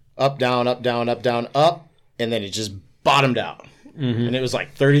like up, down, up, down, up, down, up, and then it just bottomed out. Mm-hmm. And it was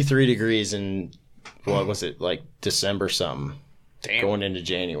like 33 degrees in, what was it, like December something. Damn. Going into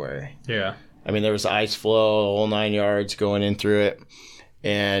January. Yeah. I mean, there was ice flow, a whole 9 yards going in through it.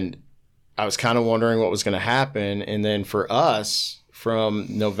 And I was kind of wondering what was going to happen. And then for us, from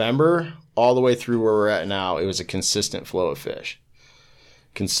November all the way through where we're at now, it was a consistent flow of fish.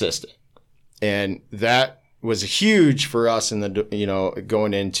 Consistent. And that was huge for us in the, you know,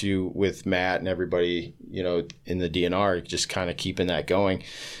 going into with Matt and everybody, you know, in the DNR, just kind of keeping that going.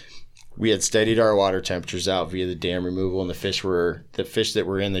 We had steadied our water temperatures out via the dam removal, and the fish that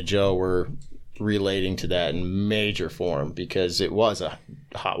were in the Joe were relating to that in major form because it was a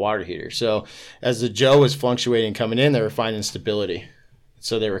hot water heater. So as the Joe was fluctuating coming in, they were finding stability.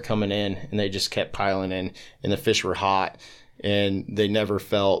 So they were coming in and they just kept piling in, and the fish were hot, and they never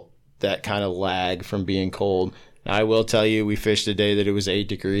felt that kind of lag from being cold. Now, I will tell you, we fished a day that it was 8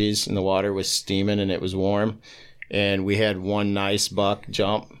 degrees and the water was steaming and it was warm, and we had one nice buck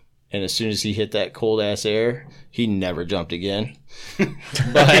jump. And as soon as he hit that cold ass air, he never jumped again. And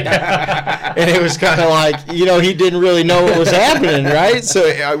it was kind of like, you know, he didn't really know what was happening, right?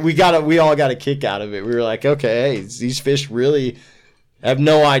 So we all got a kick out of it. We were like, okay, hey, these fish really have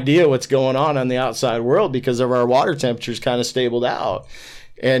no idea what's going on the outside world because of our water temperatures kind of stabled out.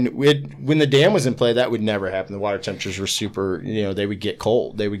 And when the dam was in play, that would never happen. The water temperatures were super, you know, they would get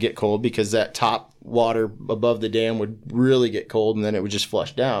cold. They would get cold because that top water above the dam would really get cold, and then it would just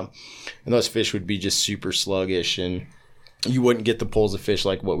flush down. And those fish would be just super sluggish, and you wouldn't get the pulls of fish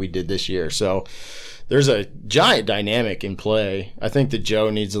like what we did this year. So there's a giant dynamic in play. I think the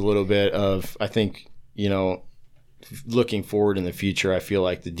Joe needs a little bit of, you know, looking forward in the future, I feel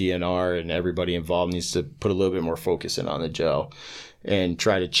like the DNR and everybody involved needs to put a little bit more focus in on the Joe and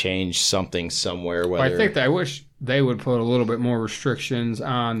try to change something somewhere. I think that I wish they would put a little bit more restrictions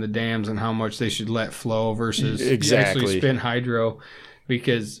on the dams and how much they should let flow versus actually spin hydro,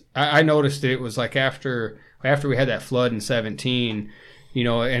 because I noticed it was like after we had that flood in 17, you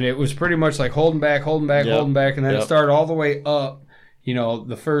know, and it was pretty much like holding back, and then it started all the way up. You know,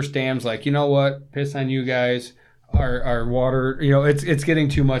 the first dam's like, you know what, piss on you guys. Our water, you know, it's getting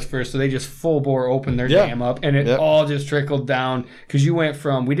too much for us, so they just full bore opened their dam up, and it all just trickled down because you went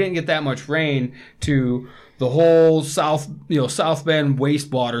from we didn't get that much rain to the whole South Bend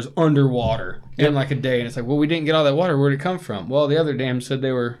wastewater's underwater in like a day, and it's like, well, we didn't get all that water. Where'd it come from? Well, the other dams said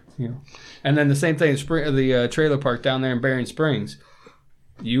they were, you know, and then the same thing, the trailer park down there in Bering Springs.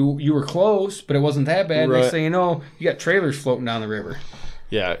 You were close, but it wasn't that bad. Right. Next thing you know, you got trailers floating down the river.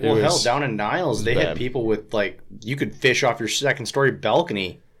 Yeah, hell, down in Niles, they had people with, like, you could fish off your second-story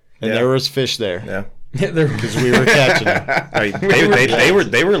balcony. And there was fish there. Yeah. because we were catching them. Right,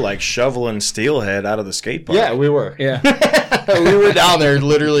 they were like shoveling steelhead out of the skate park. Yeah, we were. Yeah. We were down there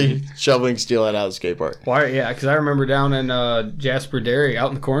literally shoveling steelhead out of the skate park. Why? Yeah, because I remember down in Jasper Dairy, out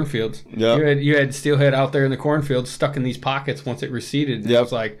in the cornfields. Yep. You had steelhead out there in the cornfields, stuck in these pockets. Once it receded, Yep. it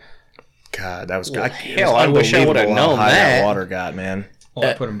was like, God, that was hell, I wish I would've known how high that. water got, man. oh,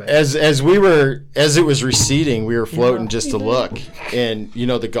 I put them back. As it was receding, we were floating just to look, and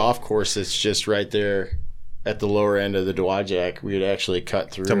the golf course that's just right there at the lower end of the Dowagiac, we had actually cut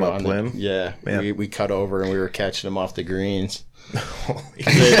through. Talking about on Plim? Yeah. We cut over and we were catching them off the greens.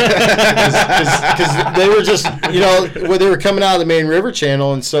 Because they were just, when they were coming out of the main river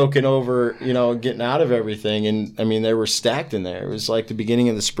channel and soaking over, getting out of everything. And, I mean, they were stacked in there. It was like the beginning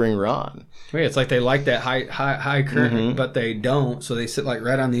of the spring run. Yeah, it's like they like that high current, but they don't, so they sit like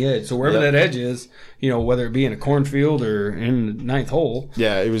right on the edge. So wherever Yep. that edge is, whether it be in a cornfield or in the ninth hole.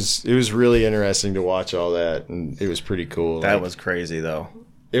 Yeah, it was really interesting to watch all that, and it was pretty cool. That was crazy, though.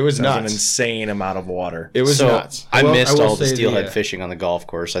 It was That was nuts. an insane amount of water. It was nuts. I Well, missed I will all the say steelhead the, fishing on the golf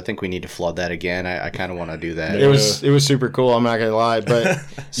course. I think we need to flood that again. I kind of want to do that. It was super cool. I'm not gonna lie, but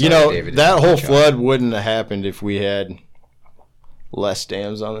David, that whole good job. flood wouldn't have happened if we had less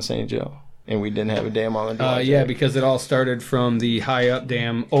dams on the St. Joe, and we didn't have a dam on the Dowagiac. Yeah, because it all started from the high up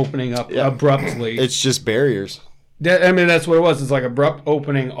dam opening up Yeah. abruptly. It's just barriers. That's what it was. It's like abrupt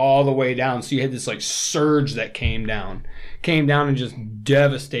opening all the way down. So you had this like surge that came down and just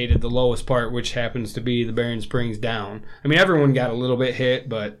devastated the lowest part, which happens to be the Barron Springs down. I mean, everyone got a little bit hit,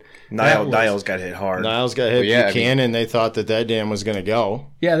 but Niles got hit hard. Niles got hit. Well, yeah, Buchanan, they thought that dam was gonna go.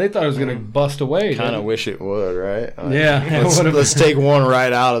 yeah, they thought it was going to bust away. Kind of didn't wish it would, right? Yeah, it would've- let's take one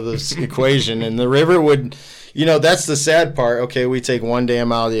right out of this equation, and the river would. That's the sad part. Okay, we take one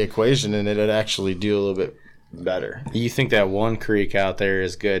dam out of the equation, and it'd actually do a little bit better. You think that one creek out there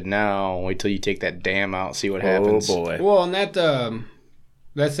is good now? Wait till you take that dam out, see what happens. Oh boy. Well, and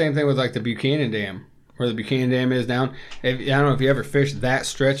that same thing with like the Buchanan Dam, where the Buchanan Dam is down. I don't know if you ever fished that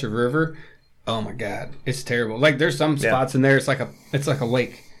stretch of river. Oh my God, it's terrible. Like there's some spots in there. It's like a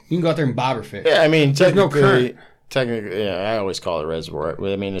lake. You can go out there and bobber fish. Yeah, I mean, There's no current. technically, I always call it reservoir.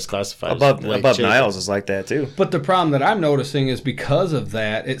 I mean, it's classified Above as Lake Chapin. Niles is like that too. But the problem that I'm noticing is because of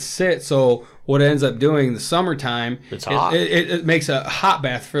that, it sits. So what it ends up doing in the summertime, It's hot. It makes a hot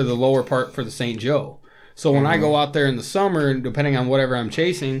bath for the lower part for the St. Joe. So when I go out there in the summer, and depending on whatever I'm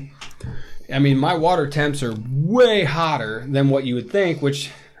chasing, I mean, my water temps are way hotter than what you would think,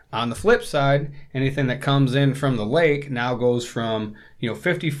 which on the flip side, anything that comes in from the lake now goes from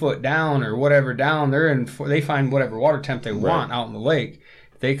 50 foot down or whatever down. They find whatever water temp they want out in the lake.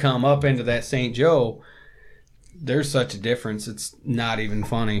 If they come up into that St. Joe, there's such a difference. It's not even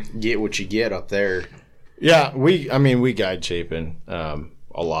funny. Get what you get up there. Yeah, we guide Chapin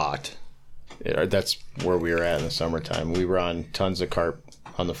a lot. That's where we were at in the summertime. We run tons of carp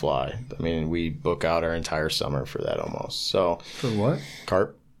on the fly. I mean, we book out our entire summer for that almost. So For what?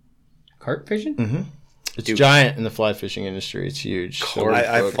 carp. Carp fishing? Mm-hmm. It's giant in the fly fishing industry. It's huge.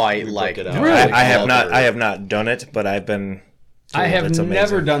 Carp fight like it out. Really? I have not done it, but I've been. I have It's amazing.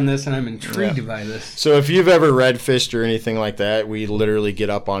 never done this, and I'm intrigued by this. So if you've ever red fished or anything like that, we literally get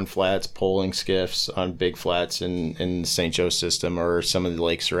up on flats, poling skiffs on big flats in the St. Joe system or some of the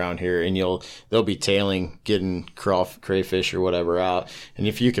lakes around here, and they'll be tailing, getting crayfish or whatever out. And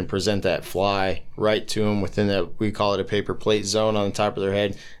if you can present that fly right to them within that, we call it a paper plate zone on the top of their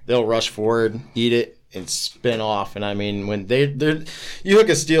head, they'll rush forward, eat it, and spin off. And I mean, when you hook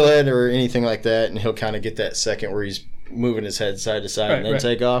a steelhead or anything like that, and he'll kind of get that second where he's moving his head side to side and then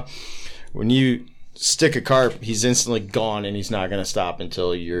take off. When you stick a carp, he's instantly gone, and he's not going to stop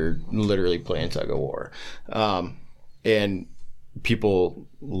until you're literally playing tug of war. And people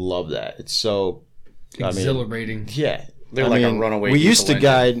love that. It's so Exhilarating. yeah. They're like a runaway We used to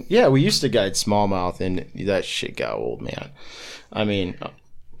diesel engine. we used to guide smallmouth, and that shit got old, man. I mean,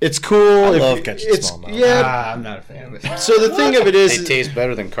 it's cool. I love catching smallmouth. Yeah. I'm not a fan of it. So the thing of it is, They taste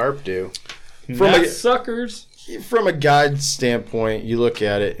better than carp do. Not suckers. from a guide standpoint, you look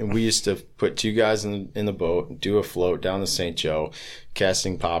at it, and we used to put two guys in the boat, do a float down the St. Joe,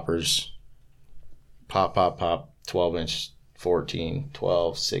 casting poppers, pop, 12-inch, 14,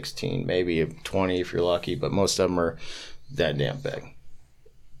 12, 16, maybe 20 if you're lucky, but most of them are that damn big.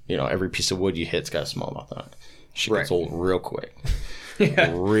 Every piece of wood you hit's got a smallmouth on it. Shit gets old real quick.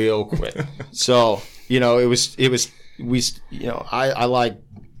 Yeah. Real quick. So, I like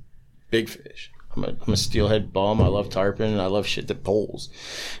big fish. I'm a steelhead bum. I love tarpon, and I love shit that poles.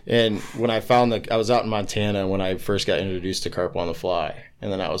 And when I found I was out in Montana when I first got introduced to carp on the fly,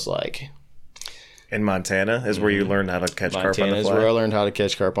 and then I was like, In Montana is where you learned how to catch carp on the Montana is fly. where I learned how to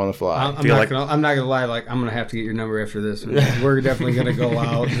catch carp on the fly. I'm not gonna lie. Like, I'm gonna have to get your number after this. We're definitely gonna go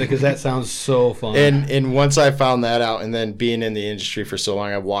out because that sounds so fun. And once I found that out, and then being in the industry for so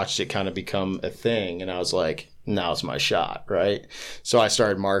long, I watched it kind of become a thing, and I was like, now's my shot, right? So I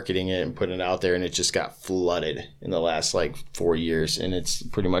started marketing it and putting it out there, and it just got flooded in the last 4 years, and it's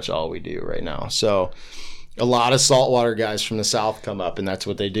pretty much all we do right now. So a lot of saltwater guys from the south come up, and that's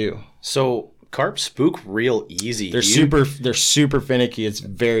what they do. So carp spook real easy. They're super finicky. It's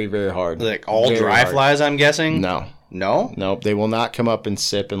very, very hard. Like all very dry hard. flies, I'm guessing? No. Nope. They will not come up and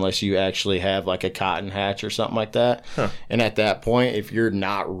sip unless you actually have a cotton hatch or something like that. Huh. And at that point, if you're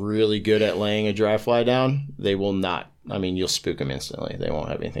not really good at laying a dry fly down, they will not. I mean, you'll spook them instantly. They won't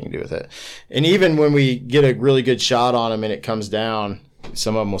have anything to do with it. And even when we get a really good shot on them and it comes down,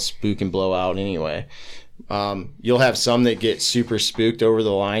 some of them will spook and blow out anyway. You'll have some that get super spooked over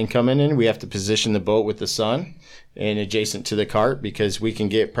the line coming in. We have to position the boat with the sun and adjacent to the carp because we can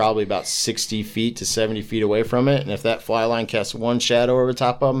get probably about 60 feet to 70 feet away from it. And if that fly line casts one shadow over the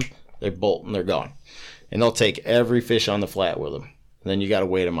top of them, they bolt and they're gone. And they'll take every fish on the flat with them. And then you got to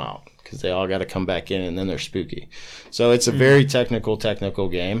wait them out because they all got to come back in and then they're spooky. So it's a very technical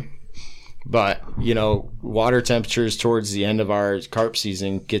game. But, water temperatures towards the end of our carp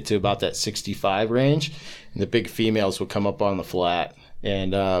season get to about that 65 range. And the big females will come up on the flat.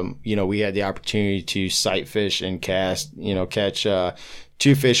 And, we had the opportunity to sight fish and catch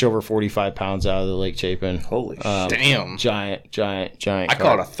 2 fish over 45 pounds out of the Lake Chapin. Holy damn. Giant I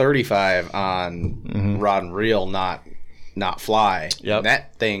caught a 35 on rod and reel, not fly. Yep. And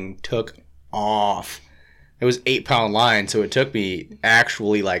that thing took off. It was 8-pound line, so it took me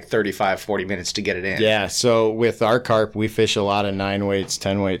actually 35, 40 minutes to get it in. Yeah, so with our carp, we fish a lot of 9-weights,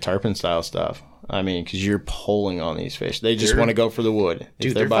 10-weight tarpon style stuff. I mean, because you're pulling on these fish. They just want to go for the wood.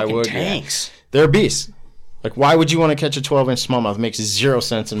 Dude, if they're by fucking wood, tanks. Yeah. They're beasts. Why would you want to catch a 12-inch smallmouth? It makes 0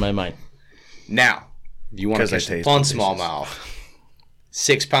 sense in my mind. Now, you want to catch a fun smallmouth.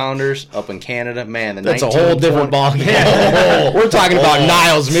 6-pounders up in Canada, man. That's a whole different ballgame. We're talking about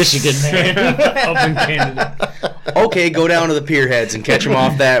Niles, Michigan, man. Up in Canada. Okay, go down to the pier heads and catch them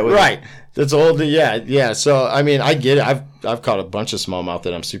off that. Right. That's old. Yeah. So I mean, I get it. I've caught a bunch of smallmouth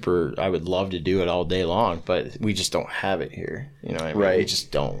that I would love to do it all day long, but we just don't have it here. You know what I mean? Right. We just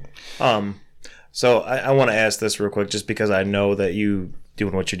don't. So I want to ask this real quick, just because I know that you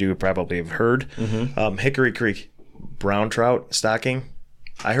doing what you do probably have heard. Hickory Creek brown trout stocking.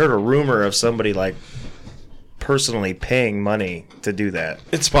 I heard a rumor of somebody personally paying money to do that.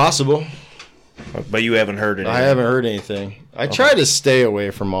 It's possible, but you haven't heard anything. I haven't heard anything. I try to stay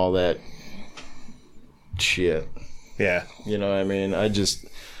away from all that shit. Yeah. You know what I mean?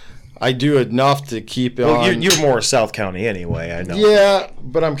 I do enough to keep it on. You're more South County anyway, I know. Yeah,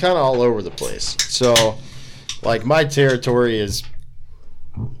 but I'm kind of all over the place. So, my territory is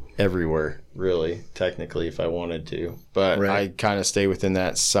everywhere, really, technically, if I wanted to. But Right. I kind of stay within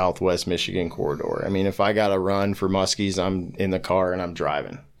that Southwest Michigan corridor. I mean, if I got to run for muskies, I'm in the car and I'm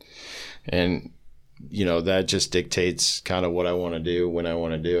driving. And, that just dictates kind of what I want to do when I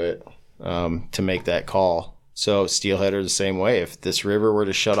want to do it to make that call. So steelhead are the same way. If this river were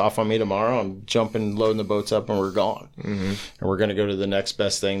to shut off on me tomorrow, I'm jumping, loading the boats up, and we're gone. And we're going to go to the next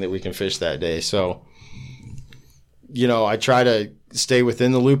best thing that we can fish that day. So, I try to stay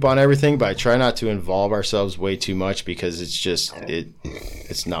within the loop on everything, but I try not to involve ourselves way too much because it's just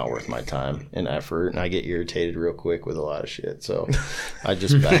it's not worth my time and effort, and I get irritated real quick with a lot of shit. So I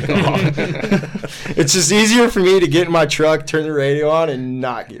just back off. It's just easier for me to get in my truck, turn the radio on, and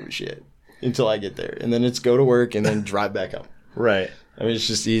not give a shit until I get there, and then it's go to work and then drive back up. Right. I mean, it's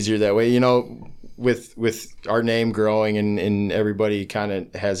just easier that way. With our name growing and everybody kind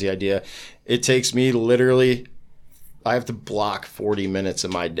of has the idea, it takes me literally, I have to block 40 minutes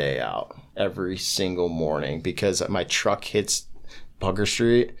of my day out every single morning because my truck hits Bugger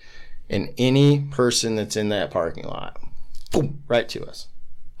Street and any person that's in that parking lot, boom, right to us.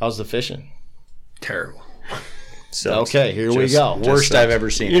 How's the fishing? Terrible. So okay, here we go. Worst I've ever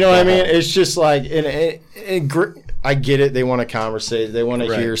seen. You know what I mean? It's just I get it. They want to conversate. They want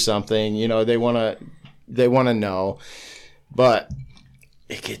to hear something. They want to know. But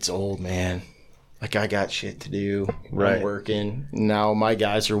it gets old, man. I got shit to do. Right. I'm working. Now my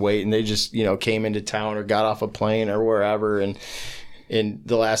guys are waiting. They just, came into town or got off a plane or wherever. And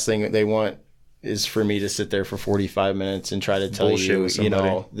the last thing that they want is for me to sit there for 45 minutes and try to tell you,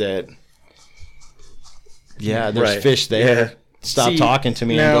 that, there's fish there. Yeah. Stop talking to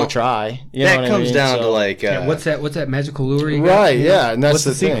me and go try. That comes down to what's that magical lure you got? Right, yeah. And that's what's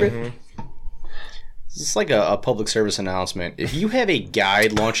the secret? thing. It's like a public service announcement. If you have a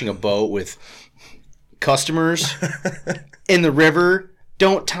guide launching a boat with customers in the river,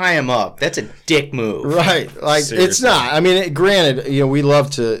 don't tie them up. That's a dick move. Right. Like, Seriously. it's not. I mean, granted, we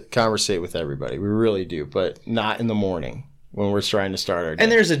love to conversate with everybody. We really do. But not in the morning when we're trying to start our day.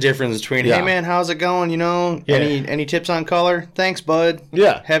 And there's a difference between, hey, man, how's it going? Any tips on color? Thanks, bud.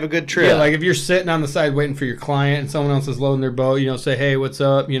 Yeah. Have a good trip. Yeah, like if you're sitting on the side waiting for your client and someone else is loading their boat, say, hey, what's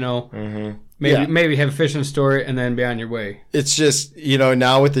up? Maybe have a fishing story and then be on your way. It's just,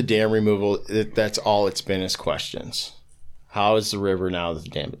 now with the dam removal, that's all it's been is questions. How is the river now that the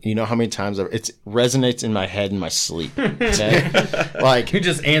dam? You know how many times it resonates in my head in my sleep. Okay? Like, You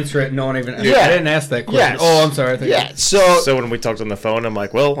just answer it, no one even. Yeah. I didn't ask that question. Yes. Oh, I'm sorry. I think yeah. So when we talked on the phone, I'm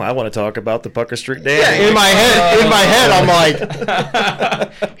like, well, I want to talk about the Pucker Street Dam. Yeah, in my head, I'm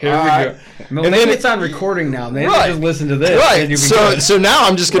like, Here we go. Well, And maybe then it's on recording now. Maybe Right. just listen to this. right. and you'll be So good. so now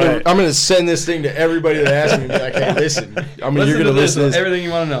I'm just Right. I'm gonna send this thing to everybody that asks me. And be like, hey, listen. You're Listen gonna listen to this. Everything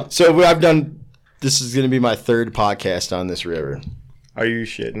you want to know. So I've done. This is gonna be my third podcast on this river. Are you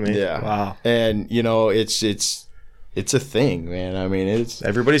shitting me? Yeah. Wow. And it's a thing, man. I mean, it's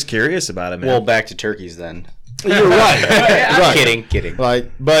Everybody's curious about it, man. Well, back to turkeys then. you're right. Right. Kidding.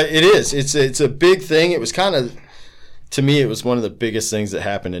 Like, but it is. It's a big thing. It was kind of, to me, it was one of the biggest things that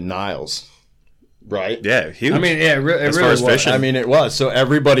happened in Niles. Right. yeah, huge. I mean, yeah, it As really far as was. fishing. I mean, it was. So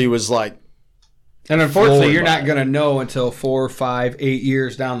everybody was like, And unfortunately, floored you're by not going to know until 4, 5, 8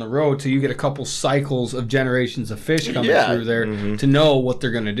 years down the road till you get a couple cycles of generations of fish coming Yeah. through there to know what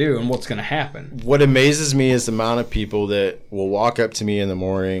they're going to do and what's going to happen. what amazes me is the amount of people that will walk up to me in the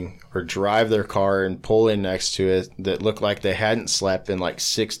morning or drive their car and pull in next to it that look like they hadn't slept in like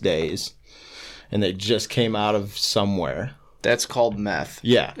 6 days and they just came out of somewhere. That's called meth.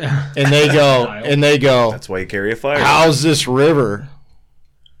 Yeah. And they go, that's why you carry a fire. how's this river?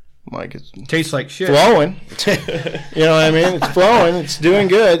 I'm like, it's Tastes like shit. flowing. You know what I mean? It's flowing. It's doing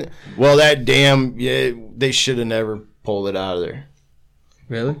good. Well, that dam, they should have never pulled it out of there.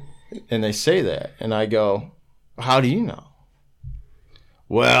 Really? And they say that. And I go, how do you know?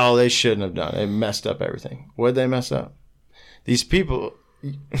 Well, they shouldn't have done it. They messed up everything. What did they mess up? These people,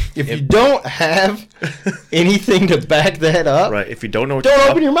 if you don't have anything to back that up, Right. If you don't know what don't you're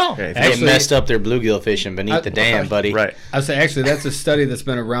open your mouth. Okay, if They you- messed up their bluegill fishing beneath the dam, buddy. right. I would say actually that's a study that's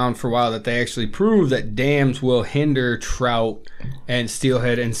been around for a while that they actually prove that dams will hinder trout and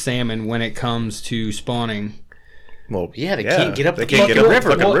steelhead and salmon when it comes to spawning. Well, Yeah, they can't get up They the can't get fucking up the river.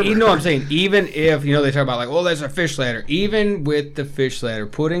 fucking Well, river. you know what I'm saying? Even if, they talk about like, oh, there's a fish ladder. Even with the fish ladder,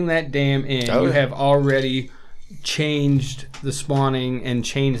 putting that dam in, Oh, you yeah. have already changed the spawning and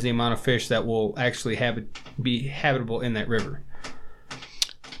changed the amount of fish that will actually be habitable in that river.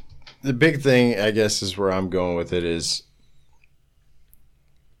 The big thing, I guess, is where I'm going with it is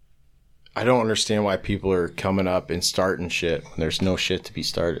I don't understand why people are coming up and starting shit when there's no shit to be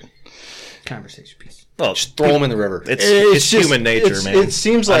started. Conversation piece. Well, Throw them in the river. it's just- human nature, man. It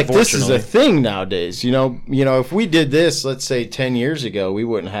seems like this is a Unfortunately. thing nowadays. If we did this, let's say 10 years ago, we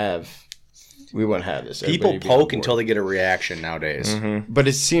wouldn't have this. People Everybody would be on poke board. until they get a reaction nowadays. But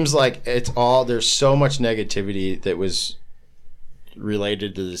it seems like there's so much negativity that was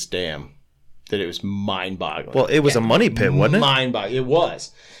related to this dam that it was mind-boggling. Well, it was a money pit, wasn't it? Mind-boggling. It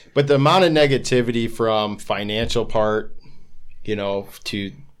was. But the amount of negativity from financial part,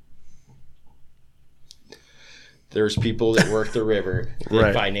 to there's people that work the river that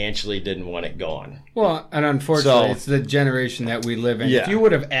Right. financially didn't want it gone. Well, and unfortunately, So- it's the generation that we live in. Yeah. If you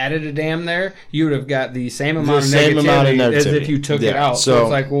would have added a dam there, you would have got the same amount, of, same negativity amount of as negativity. if you took it Yeah. out. So So-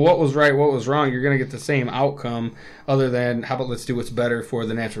 it's like, well, what was right, what was wrong? You're going to get the same outcome other than, how about let's do what's better for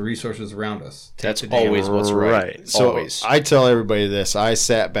the natural resources around us. That's the dam always out. what's right. Right. So Always. I tell everybody this. I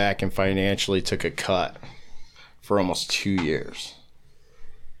sat back and financially took a cut for almost 2 years.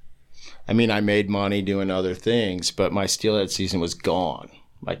 I mean, I made money doing other things, but my steelhead season was gone.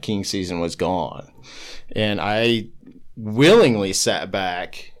 My king season was gone. And I willingly sat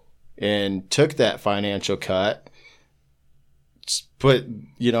back and took that financial cut, put,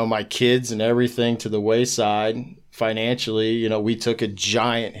 my kids and everything to the wayside financially. We took a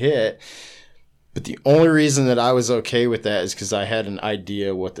giant hit. But the only reason that I was okay with that is because I had an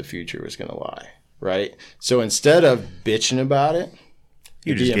idea what the future was going to lie, right? So instead of bitching about it,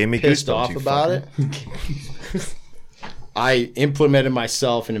 You just being gave me pissed goosebumps, off you about fucker. it, I implemented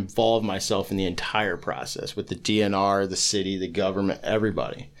myself and involved myself in the entire process with the DNR, the city, the government,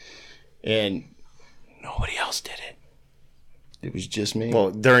 everybody. And nobody else did it. It was just me.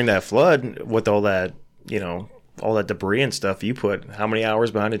 Well, during that flood, with all that, all that debris and stuff, you put how many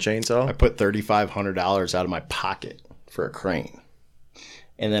hours behind a chainsaw? I put $3,500 out of my pocket for a crane.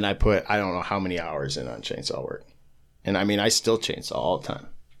 And then I put, I don't know how many hours in on chainsaw work. And I mean, I still chainsaw all the time.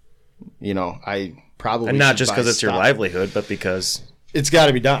 I probably And not should just buy because it's your stock. livelihood, but because It's got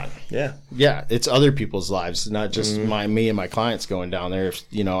to be done. yeah. Yeah, it's other people's lives, not just me and my clients going down there.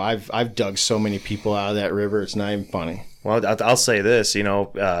 I've dug so many people out of that river. It's not even funny. Well, I'll say this,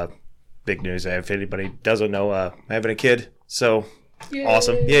 big news. If anybody doesn't know, I'm having a kid, so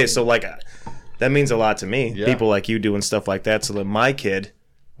awesome. Yeah, so that means a lot to me. Yeah. People like you doing stuff like that, so that my kid,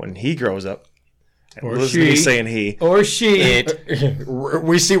 when he grows up, Or listen to me she. saying he, Or she.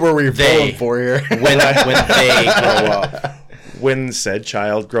 We see where we're going for here. When they grow up. when said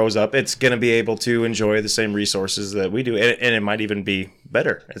child grows up, it's going to be able to enjoy the same resources that we do, and it might even be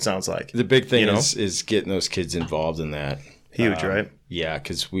better. It sounds like The big thing is getting those kids involved in that. huge, right? Yeah,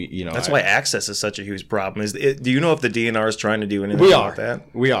 because That's why access is such a huge problem. Do you know if the DNR is trying to do anything we about are.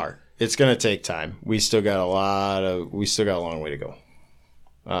 that? We are. It's going to take time. We still got a long way to go.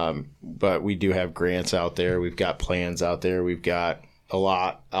 But we do have grants out there. We've got plans out there. We've got a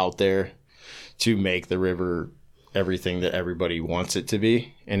lot out there to make the river everything that everybody wants it to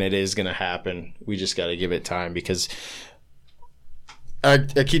be, and it is going to happen. We just got to give it time, because I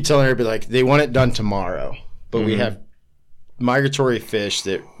keep telling everybody, they want it done tomorrow, but we have migratory fish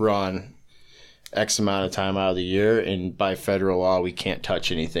that run X amount of time out of the year, and by federal law, we can't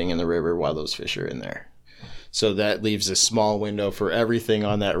touch anything in the river while those fish are in there. So that leaves a small window for everything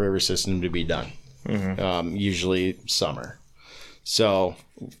on that river system to be done, usually summer. So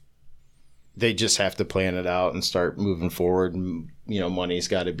they just have to plan it out and start moving forward. And, money's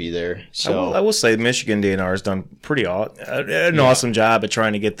got to be there. So I will say Michigan DNR has done an awesome job at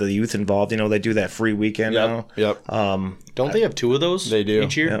trying to get the youth involved. They do that free weekend now. Yep. Don't they have two of those? They do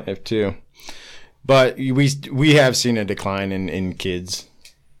each year. Yep. Have two. But we have seen a decline in kids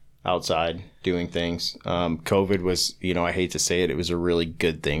outside doing things. COVID was, I hate to say it was a really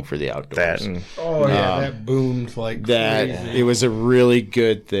good thing for the outdoors. That and That boomed like crazy. It was a really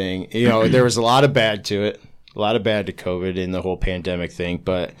good thing. There was a lot of bad to it, a lot of bad to COVID and the whole pandemic thing,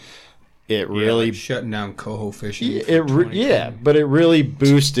 but it really Like shutting down coho fishing. but it really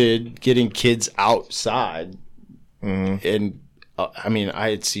boosted getting kids outside. And I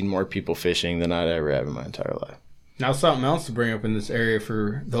had seen more people fishing than I'd ever have in my entire life. Now, something else to bring up in this area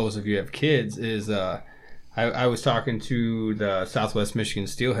for those of you who have kids is I was talking to the Southwest Michigan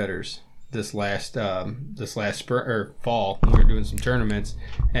Steelheaders this last spring or fall when we were doing some tournaments,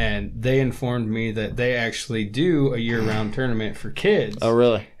 and they informed me that they actually do a year-round tournament for kids. Oh,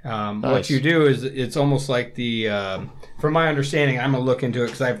 really? What Nice. you do is it's almost like from my understanding, I'm gonna look into it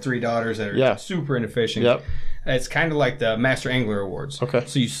because I have 3 daughters that are super into fishing. Yep. It's kind of like the Master Angler Awards. Okay.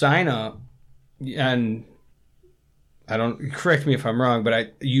 So you sign up, and I don't, correct me if I'm wrong,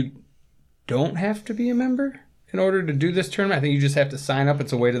 but you don't have to be a member in order to do this tournament. I think you just have to sign up.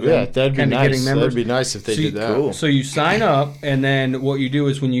 It's a way to Yeah, that'd be kind of nice. getting members. That'd be nice if they did that. Cool. So you sign up, and then what you do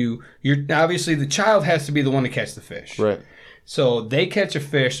is when you're obviously the child has to be the one to catch the fish. Right. So they catch a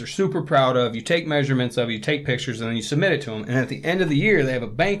fish they're super proud of. You take measurements of it, you take pictures, and then you submit it to them. And at the end of the year, they have a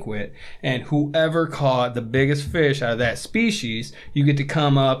banquet, and whoever caught the biggest fish out of that species, you get to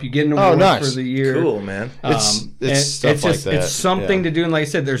come up. You get an award nice. for the year. cool, man. It's And stuff like that. It's something Yeah. to do, and like I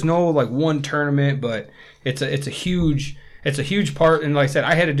said, there's no one tournament, but it's a huge part. And like I said,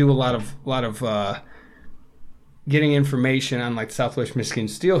 I had to do a lot of getting information on the Southwest Michigan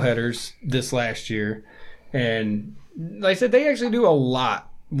Steelheaders this last year, and like I said, they actually do a lot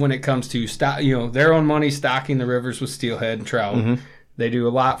when it comes to their own money stocking the rivers with steelhead and trout. Mm-hmm. They do a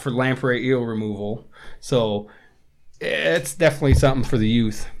lot for lamprey eel removal, so it's definitely something for the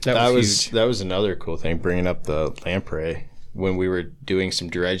youth. That was huge. That was another cool thing, bringing up the lamprey when we were doing some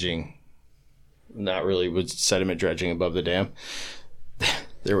dredging. Not really with sediment dredging above the dam.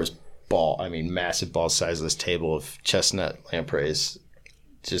 There was massive ball sizeless table of chestnut lampreys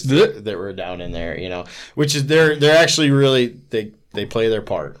just that were down in there, which is they're actually really they play their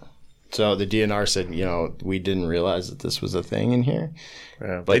part. So the DNR said, we didn't realize that this was a thing in here.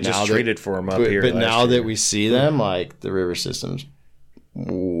 Yeah, But they just treated for them up here. But last now year. that we see them, the river system's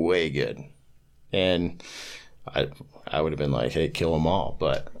way good. And I would have been like, hey, kill them all.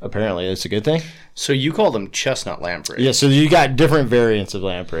 But apparently it's a good thing. So you call them chestnut lampreys. Yeah, so you got different variants of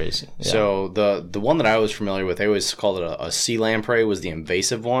lampreys. Yeah. So the one that I was familiar with, they always called it a sea lamprey, was the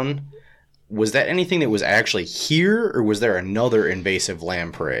invasive one. Was that anything that was actually here, or was there another invasive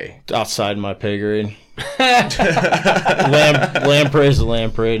lamprey? Outside my pay grade. Lamprey's a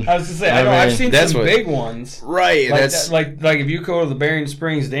lamprey. I was gonna say, I've seen that's some what- big ones. Right. Like if you go to the Bering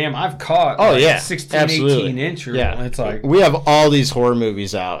Springs Dam, I've caught 16, absolutely. 18 incher. Yeah. It's like, We have all these horror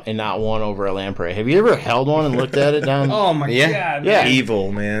movies out and not one over a lamprey. Have you ever held one and looked at it down? oh my Yeah. God. Yeah.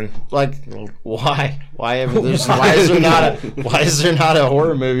 evil, man. Like, why Why is there not a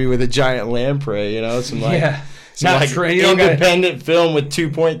horror movie with a giant lamprey? You know, some independent film with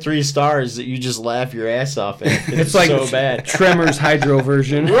 2.3 stars that you just laugh your ass off at. It's like so bad. Tremors hydro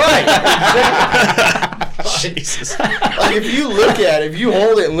version. Right. Jesus. Like if you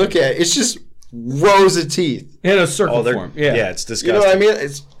hold it and look at it, it's just rows of teeth in a circle form. Yeah, it's disgusting. You know what I mean?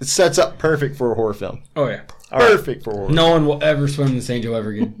 It sets up perfect for a horror film. Oh yeah. Perfect for horror. No one will ever swim in the St. Joe ever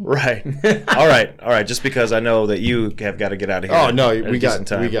again. Right. All right. Just because I know that you have got to get out of here. Oh no, we got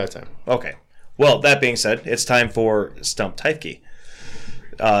time. Okay. Well, that being said, it's time for Stump Typekey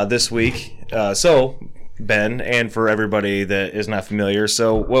this week. So, Ben, and for everybody that is not familiar,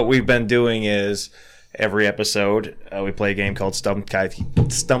 so what we've been doing is every episode we play a game called Stump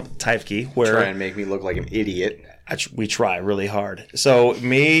Typekey, where try and make me look like an idiot. We try really hard. So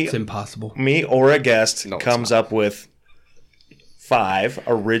it's impossible. Me or a guest comes up with 5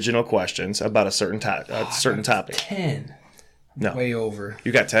 original questions about a certain topic. 10. No. Way over.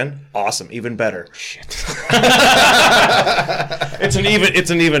 You got 10? Awesome. Even better. Shit. It's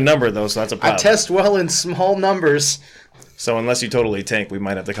an even number though, so that's a problem. I test well in small numbers. So unless you totally tank, we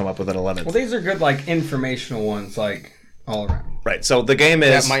might have to come up with an 11th. Well, these are good, like informational ones, like all around. Right. So the game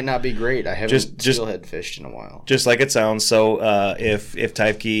is that might not be great. I haven't steelhead fished in a while. Just like it sounds. So if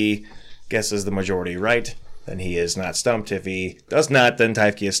Typekey guesses the majority right, then he is not stumped. If he does not, then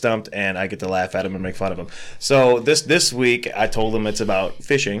Typekey is stumped, and I get to laugh at him and make fun of him. So this week, I told him it's about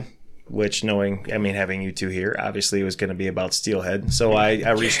fishing, which having you two here, obviously it was going to be about steelhead. So I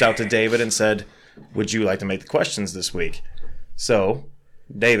reached out to David and said, would you like to make the questions this week? So,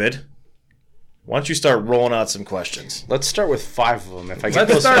 David, why don't you start rolling out some questions? Let's start with 5 of them. If I get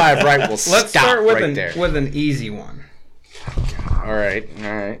those 5 right, we'll stop right there. With an easy one. All right.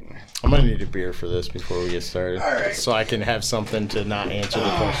 I'm going to need a beer for this before we get started. All right. So I can have something to not answer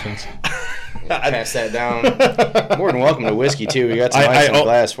the questions. Pass that down. More than welcome to whiskey, too. We got some ice in the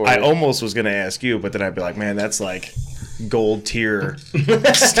glass for you. I almost was going to ask you, but then I'd be like, man, that's like gold tier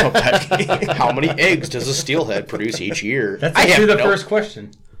Stump Typekey. How many eggs does a steelhead produce each year? That's actually the first question.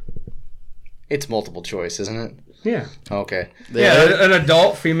 It's multiple choice, isn't it? Yeah. Okay. An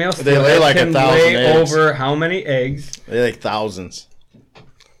adult female steelhead lay like can 1,000 lay eggs. over how many eggs? They lay like thousands.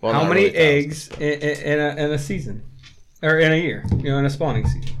 Well, how many really eggs in a season? Or in a year? In a spawning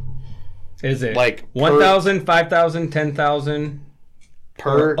season. Is it like 1,000, 5,000, 10,000?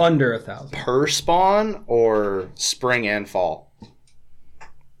 Per under 1,000? Per spawn or spring and fall?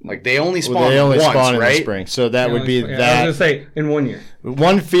 Like they only spawn once, spawn right? in the spring. So that would be that. I was going to say, in 1 year.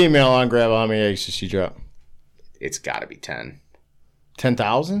 One female on gravel, how many eggs does she drop? It's got to be 10.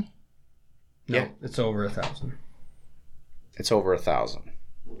 10,000? No, Yeah. it's over 1,000. It's over 1,000.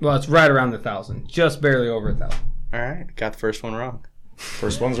 Well, it's right around 1,000. Just barely over 1,000. All right. Got the first one wrong.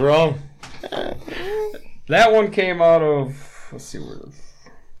 First one's wrong. That one came out of... Let's see where...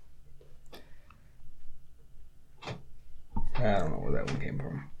 I don't know where that one came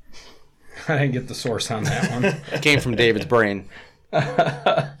from. I didn't get the source on that one. It came from David's brain.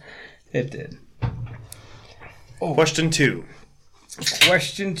 It did. Question 2.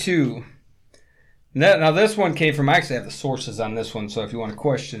 Question 2. Now this one came from... I actually have the sources on this one, so if you want to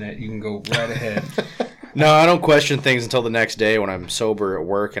question it, you can go right ahead. No, I don't question things until the next day when I'm sober at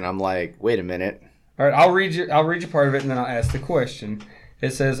work and I'm like, wait a minute. All right, I'll read you part of it and then I'll ask the question.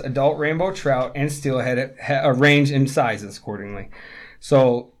 It says adult rainbow trout and steelhead range in sizes accordingly.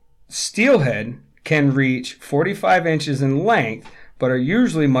 So steelhead can reach 45 inches in length, but are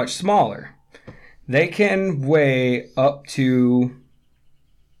usually much smaller. They can weigh up to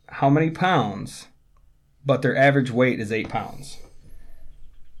how many pounds? But their average weight is 8 pounds.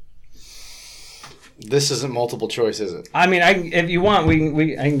 This isn't multiple choice, is it? I mean, if you want,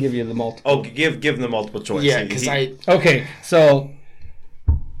 I can give you the multiple. Oh, give them the multiple choice. Yeah, because Okay, so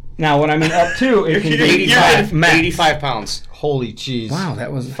now when I mean up to, it can be 85 max. 85 pounds. Holy jeez. Wow,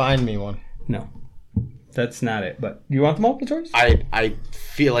 that was... Find me one. No, that's not it. But you want the multiple choice? I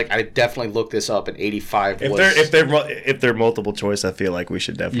feel like I definitely looked this up, and 85 was... If they're multiple choice, I feel like we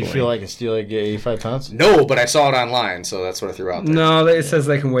should definitely... You feel like a steelhead get 85 pounds? No, but I saw it online, so that's what I threw out there. No, it says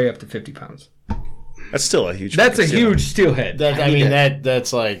they can weigh up to 50 pounds. That's still a huge... That's a huge steelhead.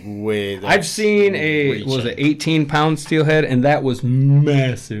 That's like way... I've seen a 18-pound steelhead, and that was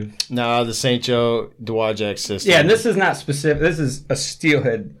massive. No, the St. Joe Dewajak system. Yeah, and this is not specific. This is a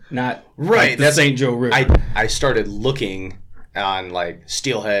steelhead, not right. Like the St. Joe River. I started looking on like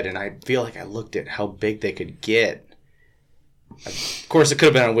steelhead, and I feel like I looked at how big they could get. Of course, it could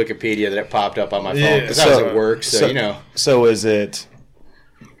have been on Wikipedia that it popped up on my phone because I was at work, so you know. So is it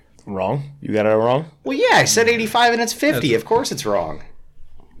wrong? You got it wrong? Well, yeah, I said 85 and it's 50. Of course it's wrong.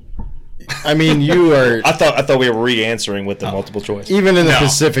 I mean, you are I thought we were re-answering with the multiple choice. even in the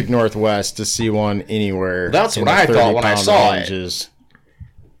Pacific Northwest to see one anywhere. That's in what the I thought when I 30-pound saw range it. is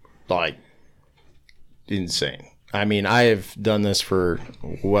like insane. I mean, I have done this for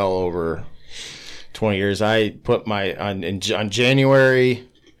well over 20 years. I put my on January.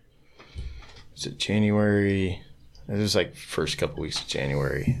 Was it January? It was like first couple weeks of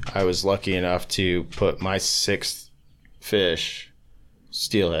January. I was lucky enough to put my 6th fish,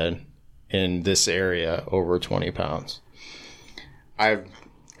 steelhead, in this area over 20 pounds. I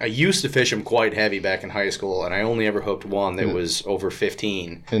used to fish them quite heavy back in high school, and I only ever hooked one that was over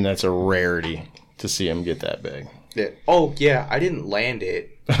 15. And that's a rarity to see them get that big. Yeah, I didn't land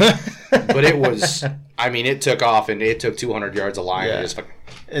it, but it was. I mean, it took off, and it took 200 yards of line. Yeah. And just fucking,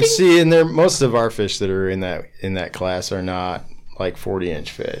 And see, and most of our fish that are in that class are not like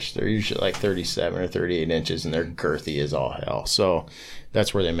 40-inch fish. They're usually like 37 or 38 inches, and they're girthy as all hell. So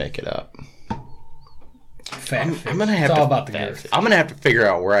that's where they make it up. Fat fish. I'm gonna have it's to, all about the girth. I'm gonna have to figure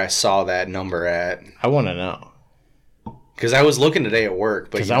out where I saw that number at, I want to know. because I was looking today at work,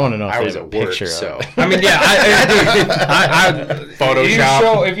 but Because I want to know if I they was have a at work, picture of so it. I mean, yeah,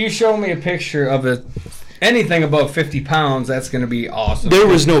 Photoshop. If you show me a picture of anything above 50 pounds, that's going to be awesome. There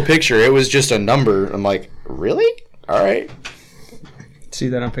was no picture. It was just a number. I'm like, really? All right. See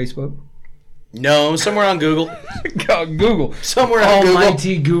that on Facebook? No, somewhere on Google. Google. Somewhere on Google.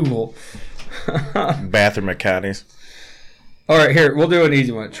 Almighty Google. Bathroom at Connie's. All right, here, we'll do an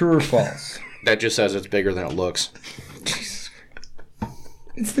easy one. True or false? That just says it's bigger than it looks.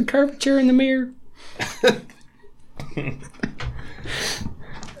 It's the curvature in the mirror.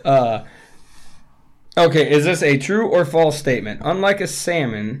 Okay, is this a true or false statement? Unlike a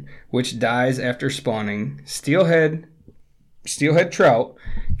salmon, which dies after spawning, steelhead trout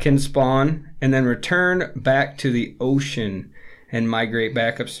can spawn and then return back to the ocean and migrate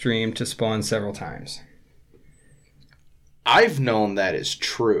back upstream to spawn several times. I've known that is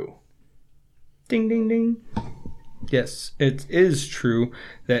true. Ding, ding, ding. Yes, it is true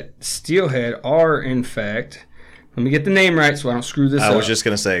that steelhead are, in fact, let me get the name right so I don't screw this up. I was just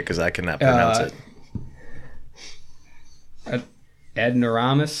going to say because I cannot pronounce it.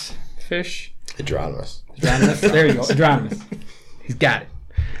 Adenoramus fish. Adronomous. There you go. Adronomous. He's got it.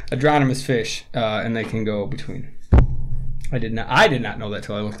 Adronomous fish, and they can go between. I did not know that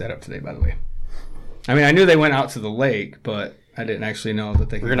till I looked that up today. By the way, I mean I knew they went out to the lake, but I didn't actually know that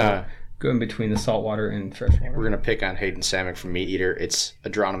they could go in between the saltwater and freshwater. We're gonna pick on Hayden Samick from Meat Eater. It's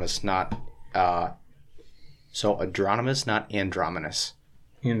adronomous, not adronomous, not andromynous.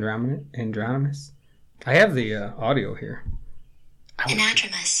 Andromynous. I have the audio here.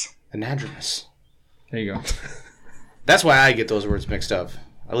 Anadromous. There you go. That's why I get those words mixed up.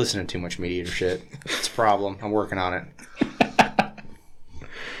 I listen to too much Meat Eater shit. It's a problem. I'm working on it.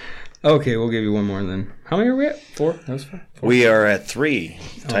 Okay, we'll give you one more then. How many are we at? 4? That was 4. We are at 3.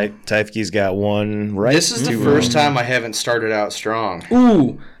 Tyfke's got one right. This is the first time I haven't started out strong.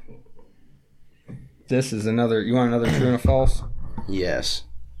 Ooh! This is another... You want another true and a false? Yes.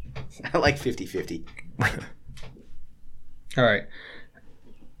 I like 50-50. All right.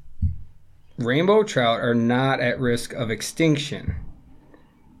 Rainbow trout are not at risk of extinction.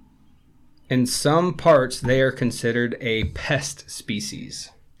 In some parts, they are considered a pest species.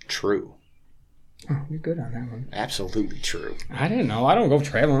 True. Oh, you're good on that one. Absolutely true. I didn't know. I don't go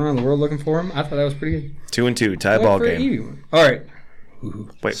traveling around the world looking for them. I thought that was pretty good. 2 and 2 tie ball game. All right.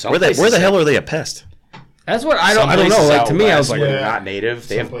 Wait, where the hell are they a pest? That's what I don't know. Like to me, I was like, they're not native.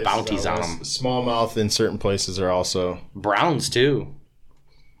 They have bounties on them. Smallmouth in certain places are also Browns too.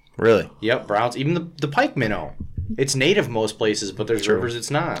 Really? Yep, browns. Even the pike minnow. It's native most places, but there's rivers it's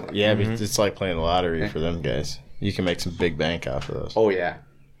not. but it's like playing the lottery for them guys. You can make some big bank off of those. Oh yeah.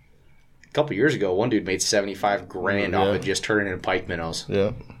 A couple years ago, one dude made $75,000 off of just turning into pike minnows.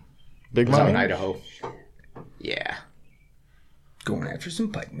 Yeah, big It was out money. in Idaho. Yeah. going after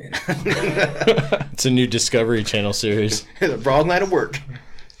some pike men. It's a new Discovery Channel series. The broad line of work.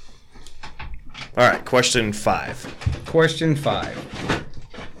 All right, question 5. Question 5.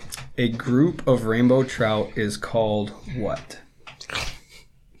 A group of rainbow trout is called what?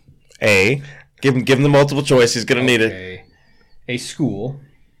 A. Give him the multiple choice. He's gonna need it. A school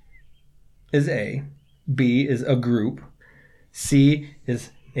is A. B is a group. C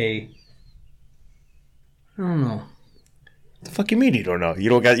is a... I don't know. The fuck you mean you don't know? You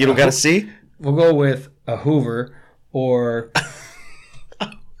don't got a C? We'll go with a Hoover, or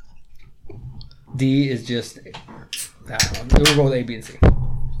D is just... I don't know. We'll go with A, B, and C.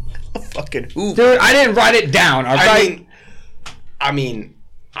 A fucking Hoover. Dude, I didn't write it down. All right? I mean,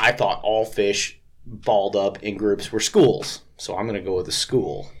 I thought all fish balled up in groups were schools, so I'm going to go with a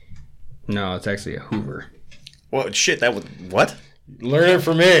school. No, it's actually a Hoover. Well, shit, that was what? Learn it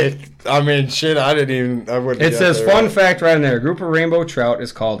from me. I mean, shit, I wouldn't. It says, fun fact right in there, a group of rainbow trout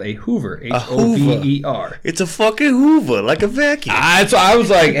is called a Hoover. H-O-V-E-R. It's a fucking Hoover, like a vacuum. So I was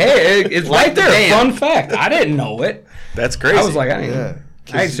like, hey, it's Like right the there. dam. Fun fact. I didn't know it. That's crazy. I was like, I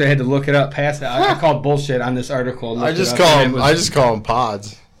actually had to look it up past that. I called bullshit on this article. And I looked just it up, call and it them. was- I just call them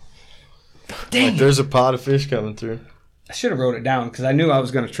pods. Dang Like it. there's a pod of fish coming through. I should have wrote it down because I knew I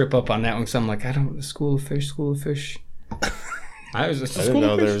was going to trip up on that one. So I'm like, school of fish. I was just a I school didn't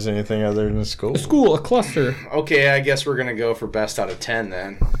know of there fish. was anything other than a school. A cluster. Okay, I guess we're gonna go for best out of 10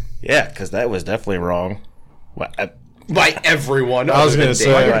 then. yeah, because that was definitely wrong. Well, By everyone. I was other gonna than say,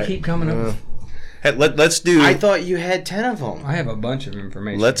 Dave. Why do I Right. keep coming up? hey, let's do. I thought you had 10 of them. I have a bunch of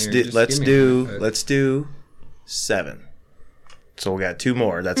information. let's here. do. Just Let's give me a do. minute. Let's do 7. So we got 2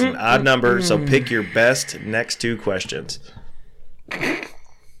 more. That's an odd number. So pick your best next 2 questions.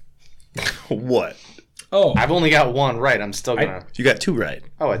 What? Oh, I've only got 1 right. I'm still gonna. You got 2 right,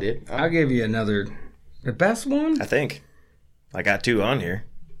 Oh, I did. Oh. I'll give you another. The best one? I think. I got 2 on here.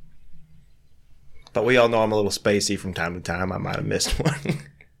 But we all know I'm a little spacey from time to time. I might have missed one.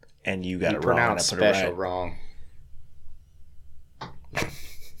 And you got You it wrong. and I pronounced put it special right. wrong.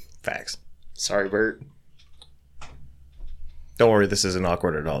 Facts. Sorry, Bert. Don't worry, this isn't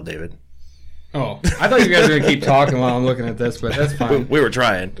awkward at all, David. Oh, I thought you guys were going to keep talking while I'm looking at this, but that's fine. We were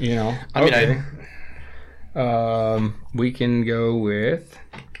trying. You know. I mean, okay. We can go with.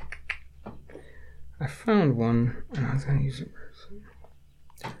 I found one. And I was going to use it.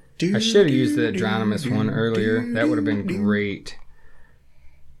 I should have used the Adronomus one earlier. That would have been great.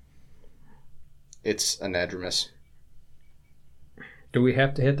 It's anadromous. Do we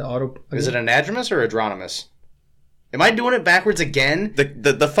have to hit the auto? Is it anadromous or adronomus? Am I doing it backwards again?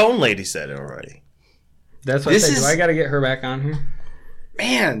 The phone lady said it already. That's what This I said. is- Do I got to get her back on here?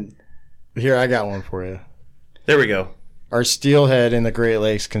 Man, Here, I got one for you. There we go. Are steelhead in the Great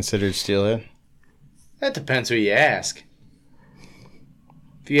Lakes considered steelhead? that depends who you ask.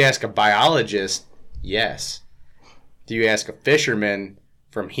 If you ask a biologist, yes. Do you ask a fisherman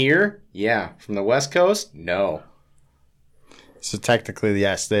from here? Yeah. From the West Coast? No. So technically,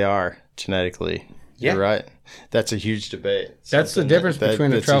 yes, they are genetically. Yeah. You're right. That's a huge debate. That's the difference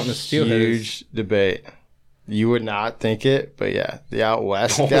between the that's trout and the steelhead. Huge debate. You would not think it, but yeah, the out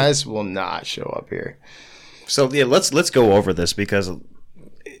west guys will not show up here. So yeah, let's go over this because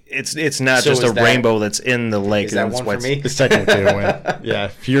it's not So just is a that- rainbow that's in the lake. Is that and one it's for me? It's technically a win. Yeah,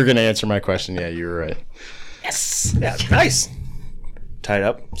 if you're gonna answer my question, yeah, you're right. Yes. Yeah, nice. Tied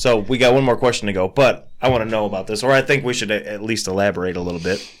up. So we got one more question to go, but I want to know about this, or I think we should at least elaborate a little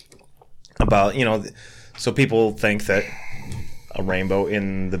bit about, so people think that a rainbow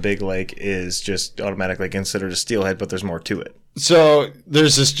in the big lake is just automatically considered a steelhead, but there's more to it. So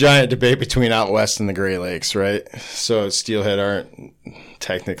there's this giant debate between out west and the Great Lakes, right? So steelhead aren't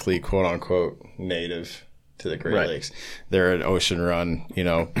technically quote unquote native to the Great Right. Lakes. They're an ocean run,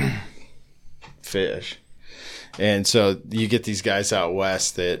 fish. And so you get these guys out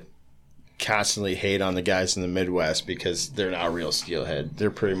west that constantly hate on the guys in the Midwest because they're not real steelhead.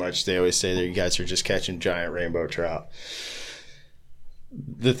 They're pretty much, they always say that you guys are just catching giant rainbow trout.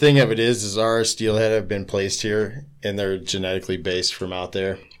 The thing of it is our steelhead have been placed here and they're genetically based from out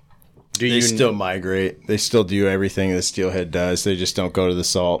there. They still migrate. They still do everything the steelhead does. They just don't go to the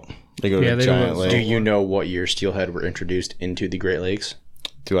salt. They go to Yeah, the they don't giant go to lake. Do you know what year steelhead were introduced into the Great Lakes?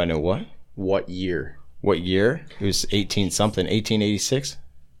 Do I know what? What year? What year? It was 1886.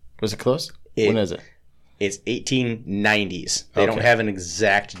 Was it close? When is it? It's 1890s. They don't Okay. have an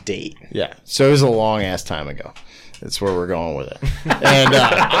exact date. Yeah. So it was a long ass time ago. That's where we're going with it. And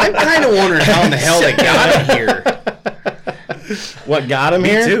I'm kind of wondering how in the hell they got it here. what got him Me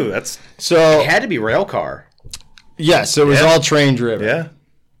here? too. That's So It had to be rail car. yes, it was Yeah. all train driven. yeah.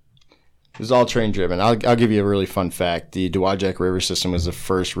 It was all train driven. I'll give you a really fun fact. The Dowagiac River system was the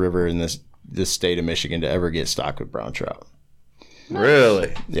first river in this state of Michigan to ever get stocked with brown trout.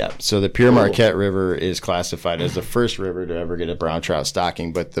 Really. Yeah. So the Pure Marquette River is classified as the first river to ever get a brown trout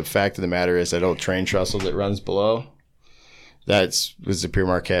stocking. But the fact of the matter is that old train trestle that runs below, was the Pure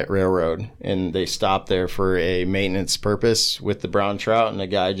Marquette Railroad. And they stopped there for a maintenance purpose with the brown trout. And the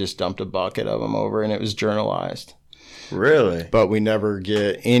guy just dumped a bucket of them over and it was journalized. Really. But we never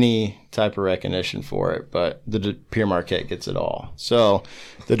get any type of recognition for it. But the Pure Marquette gets it all. So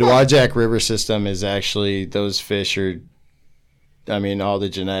the Dowagiac River system is actually, those fish are, all the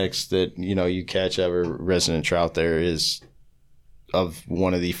genetics that, you catch of a resident trout there is of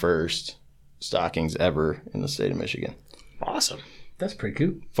one of the first stockings ever in the state of Michigan. Awesome. That's pretty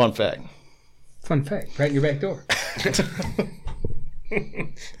cool. Fun fact. Fun fact. Right in your back door.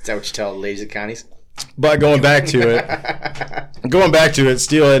 that what you tell ladies at Connie's? But going back to it,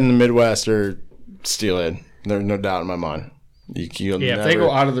 steelhead in the Midwest are steelhead. There's no doubt in my mind. If they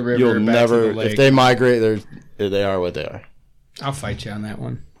go out of the river, you'll back never. to the lake, if they migrate, they are what they are. I'll fight you on that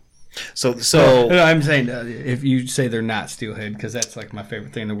one. So No, I'm saying if you say they're not steelhead, because that's like my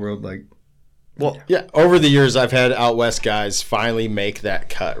favorite thing in the world. Like, well, yeah. Over the years, I've had out west guys finally make that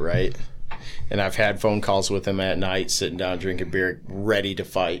cut, right? And I've had phone calls with them at night, sitting down drinking beer, ready to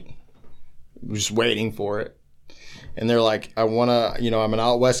fight, just waiting for it. And they're like, "I want to, I'm an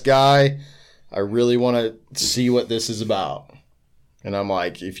out west guy. I really want to see what this is about." And I'm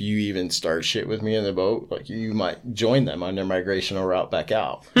like, if you even start shit with me in the boat, like you might join them on their migrational route back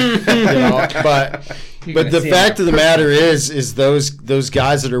out. But the fact of the matter is those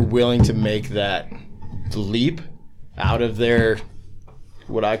guys that are willing to make that leap out of their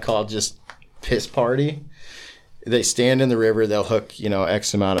what I call just piss party, they stand in the river, they'll hook,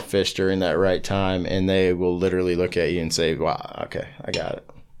 X amount of fish during that right time, and they will literally look at you and say, "Wow, okay, I got it."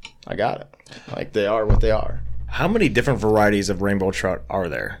 Like they are what they are. how many different varieties of rainbow trout are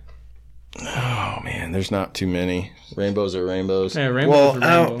there? Oh man, there's not too many. Rainbows are rainbows. Yeah, rainbows are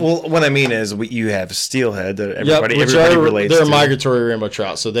rainbows. Well, what I mean is you have steelhead that Yep, everybody relates they're to. migratory rainbow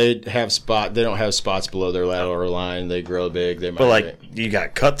trout, so they don't have spots below their lateral line. They grow big. They But migrate. like you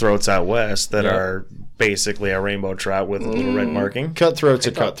got cutthroats out west that Yep. are basically a rainbow trout with a little red marking. Cutthroats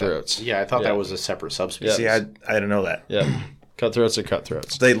are cutthroats. Yeah, I thought Yeah. that was a separate subspecies. See, I didn't know that. Yeah, cutthroats are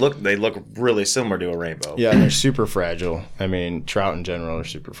cutthroats. They look really similar to a rainbow. Yeah, and they're super fragile. I mean, trout in general are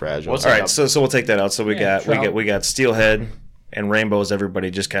super fragile. What's All right, so we'll take that out. So we Yeah, got steelhead and rainbows.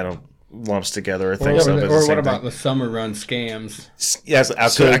 Everybody just kind of lumps together or Or, thinks of as the what same about thing. the summer run scams? Yes,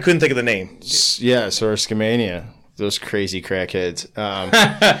 I couldn't think of the name. Yeah, Soroscomania. Those crazy crackheads.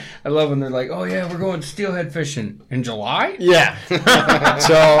 I love when they're like, "Oh yeah, we're going steelhead fishing in July." Yeah.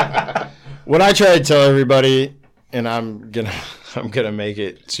 So what I try to tell everybody, and I'm gonna make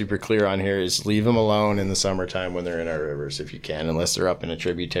it super clear on here, is leave them alone in the summertime when they're in our rivers if you can, unless they're up in a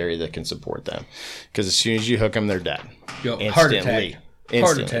tributary that can support them. Because as soon as you hook them, they're dead. Yo, heart Instantly. attack. Instantly.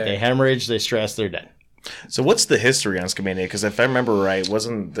 Heart attack. They hemorrhage, they stress, they're dead. So what's the history on Skamania? Because if I remember right,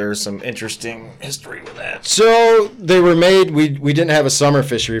 wasn't there some interesting history with that? So they were made. We didn't have a summer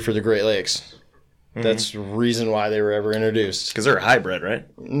fishery for the Great Lakes. That's the reason why they were ever introduced. Because they're a hybrid, right?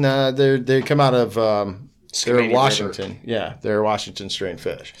 No, they come out of they're Skamania Washington. Yeah, they're Washington strain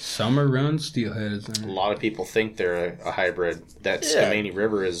fish. Summer run steelhead is A there. lot of people think they're a hybrid. That Yeah. Skamania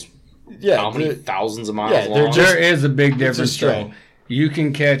River is Yeah, how many they're- thousands of miles yeah, they're long? just- There is a big difference strain. though. You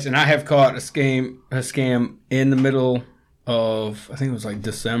can catch, and I have caught a scam in the middle of, I think it was like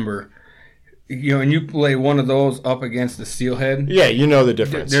December. And you play one of those up against the steelhead. Yeah, you know the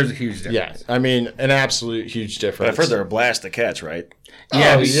difference. There's a huge difference. Yeah, I mean an absolute huge But difference. I've heard they're a blast to catch, right?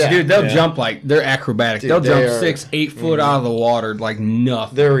 Yeah, Oh, yeah. dude, they'll Yeah. jump like they're acrobatic. They'll they jump are- 6-8 foot out of the water like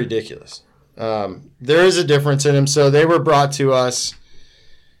nothing. They're ridiculous. There is a difference in them. So they were brought to us.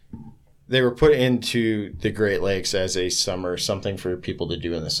 They were put into the Great Lakes as a summer, something for people to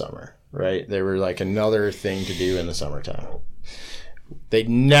do in the summer, right? They were like another thing to do in the summertime. They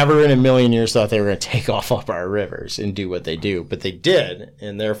never in a million years thought they were going to take off up our rivers and do what they do, but they did,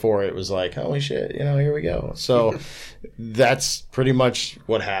 and therefore it was like, holy shit, here we go. So that's pretty much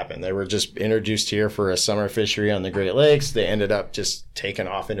what happened. They were just introduced here for a summer fishery on the Great Lakes. They ended up just taking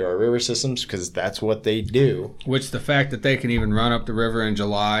off into our river systems because that's what they do. Which the fact that they can even run up the river in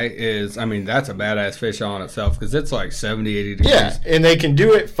July is, I mean, that's a badass fish on itself because it's like 70, 80 degrees. Yeah, and they can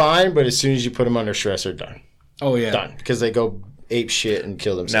do it fine, but as soon as you put them under stress, they're done. Oh, yeah. Done. Because they go ape shit and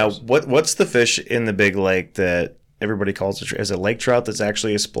kill Now, themselves. what's the fish in the big lake that everybody calls it? Is it lake trout that's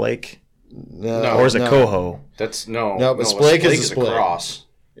actually a splake? No, Or is it coho? That's No, but splake is a splake. cross.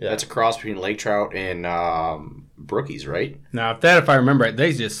 Yeah. That's a cross between lake trout and brookies, right? Now, if I remember right,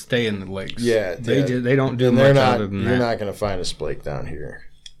 they just stay in the lakes. Yeah, They don't do And much they're not. other than You're that. not going to find a splake down here.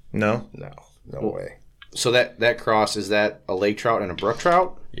 No? No way. So that cross, is that a lake trout and a brook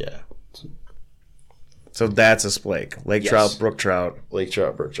trout? Yeah, So that's a splake. Lake Yes. trout, brook trout. lake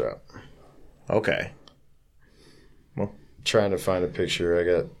trout, brook trout. Okay. Trying to find a picture. I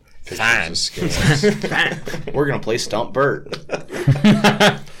got pictures Fine. of scales. We're gonna play Stump Bert.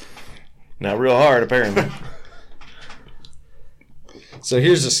 Not real hard, apparently. So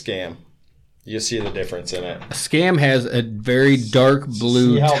here's a scam. You'll see the difference in it. A scam has a very dark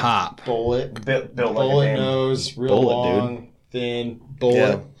blue See how top. Bullet, Built bullet nose, real Bullet, long, thin, bullet.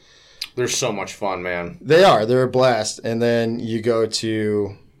 Yeah. They're so much fun, man. They are. They're a blast. And then you go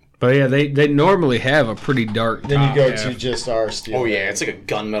to. But yeah, they normally have a pretty dark top. Then you go half. to just our steel. Oh yeah, it's like a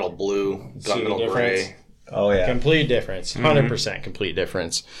gunmetal blue, See the gunmetal difference? gray. Oh yeah. Complete difference. 100% complete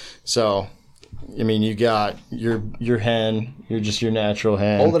difference. So, I mean, you got your hen, you're just your natural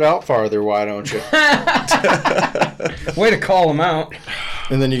hen. Hold it out farther, why don't you? Way to call them out.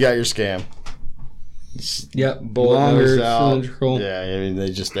 And then you got your scam. Yep. Bullet Longer, nose out. cylindrical. Yeah, I mean,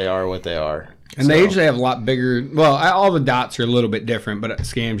 they are what they are. And they usually have a lot bigger. Well, all the dots are a little bit different, but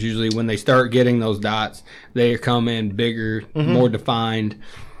scams usually, when they start getting those dots, they come in bigger, more defined.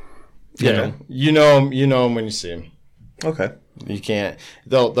 You know them when you see them. Okay. You can't.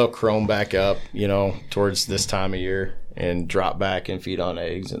 They'll chrome back up, towards this time of year and drop back and feed on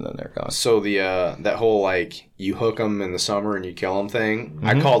eggs, and then they're gone. So the that whole you hook them in the summer and you kill them thing.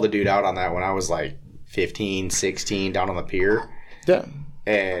 I called the dude out on that when I was 15, 16 down on the pier. Yeah.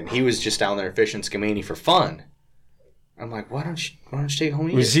 And he was just down there fishing Skamani for fun. I'm like, why don't you take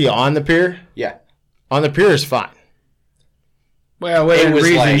home? Was he on the pier? Yeah. On the pier is fine. Well, within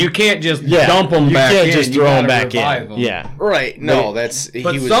reason, you can't just dump them back in. You can't just throw them back in. Them. Yeah. Right. No, But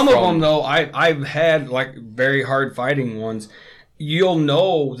some of them, though, I've had very hard fighting ones. You'll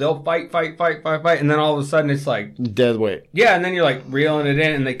know they'll fight, and then all of a sudden it's dead weight. Yeah, and then you're reeling it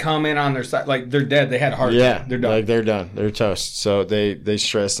in, and they come in on their side they're dead. They had a heart attack. They're done. They're done. They're toast. So they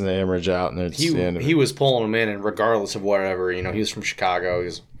stress and they hemorrhage out, and it's the end of it. He was pulling them in, and regardless of whatever, he was from Chicago. He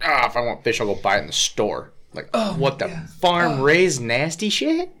was, if I want fish, I'll go buy it in the store. What the farm raised nasty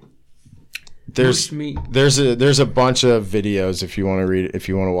shit? There's a bunch of videos if you want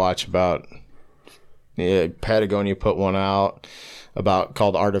to watch about. Yeah, Patagonia put one out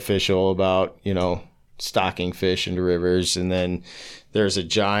called Artificial about stocking fish into rivers, and then there's a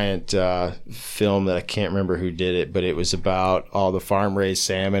giant film that I can't remember who did it, but it was about all the farm raised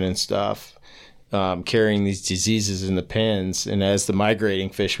salmon and stuff carrying these diseases in the pens, and as the migrating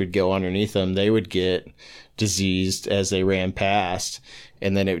fish would go underneath them, they would get diseased as they ran past,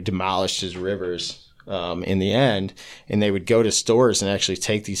 and then it demolished his rivers in the end. And they would go to stores and actually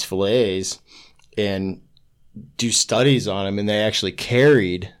take these fillets and do studies on them, and they actually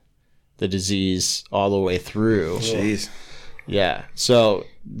carried the disease all the way through. Jeez. Yeah. So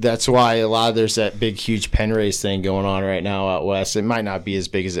that's why there's that big, huge pen raise thing going on right now out west. It might not be as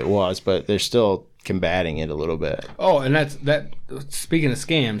big as it was, but they're still combating it a little bit. Oh, and that. Speaking of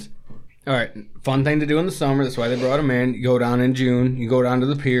scams, all right, fun thing to do in the summer. That's why they brought them in. You go down in June. You go down to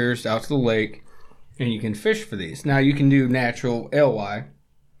the piers, out to the lake, and you can fish for these. Now, you can do natural LY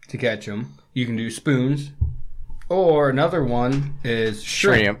to catch them. You can do spoons. Or another one is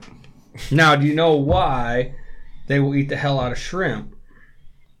shrimp. Now, do you know why they will eat the hell out of shrimp?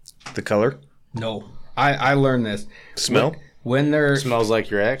 The color? No. I learned this. Smell? When they're... Smells like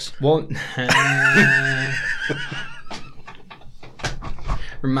your ex? Well...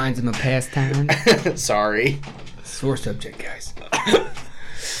 Reminds him of past times. Sorry. Sore subject, guys.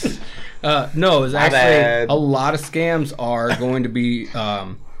 No, it's actually... A lot of scams are going to be,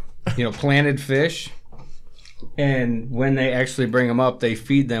 planted fish. And when they actually bring them up, they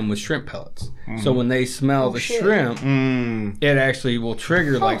feed them with shrimp pellets. So when they smell shrimp, it actually will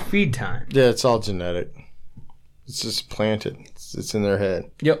trigger feed time. Yeah, it's all genetic. It's just planted. It's in their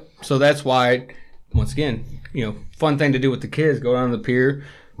head. Yep. So that's why, once again, fun thing to do with the kids, go down to the pier,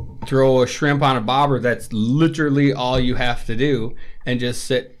 throw a shrimp on a bobber. That's literally all you have to do, and just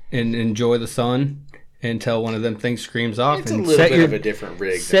sit and enjoy the sun until one of them things screams off. It's a little bit of a different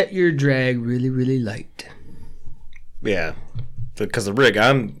rig. Set your drag really, really light. Yeah, because the rig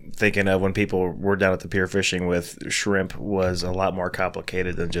I'm thinking of when people were down at the pier fishing with shrimp was a lot more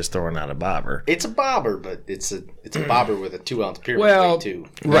complicated than just throwing out a bobber. It's a bobber, but it's a bobber with a 2-ounce pyramid plate too.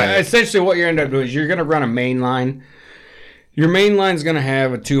 Right. Essentially, what you end up doing is you're going to run a main line. Your main line's going to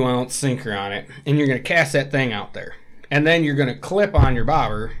have a 2-ounce sinker on it, and you're going to cast that thing out there, and then you're going to clip on your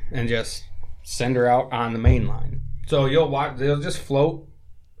bobber and just send her out on the main line. So you'll watch; they'll just float.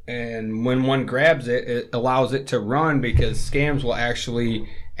 And when one grabs it, it allows it to run, because scams will actually,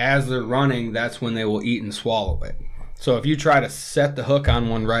 as they're running, that's when they will eat and swallow it. So if you try to set the hook on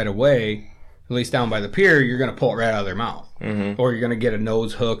one right away, at least down by the pier, you're going to pull it right out of their mouth. Mm-hmm. Or you're going to get a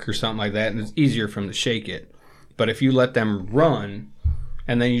nose hook or something like that, and it's easier for them to shake it. But if you let them run,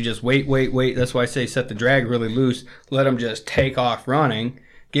 and then you just wait, that's why I say set the drag really loose, let them just take off running,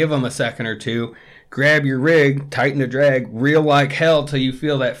 give them a second or two, grab your rig, tighten the drag, reel like hell till you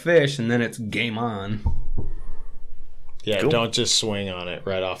feel that fish, and then it's game on. Yeah, cool. Don't just swing on it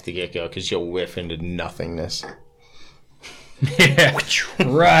right off the get-go, because you'll whiff into nothingness. Yeah,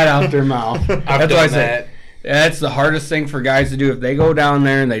 right out their mouth. That's why I say that's the hardest thing for guys to do. If they go down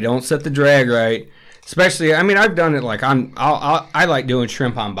there and they don't set the drag right, especially, I've done it I like doing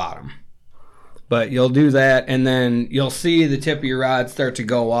shrimp on bottom. But you'll do that, and then you'll see the tip of your rod start to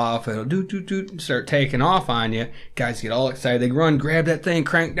go off. It'll start taking off on you. Guys get all excited. They run, grab that thing,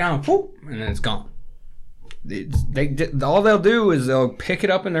 crank down, whoop, and then it's gone. All they'll do is they'll pick it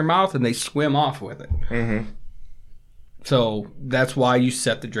up in their mouth and they swim off with it. Mm-hmm. So that's why you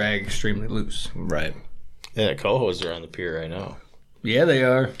set the drag extremely loose. Right. Yeah, cohos are on the pier right now. Yeah, they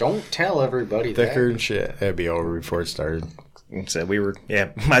are. Don't tell everybody Thicker that. and shit. That'd be over before it started. So by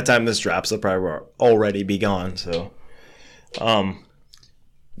the time this drops, they'll probably already be gone. So,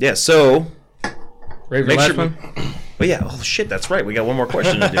 yeah. So, Ready for last one? But yeah, oh shit, that's right. We got one more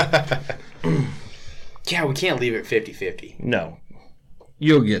question to do. Yeah, we can't leave it 50-50. No,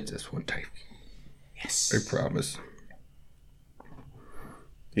 You'll get this one, Dave. Yes. I promise.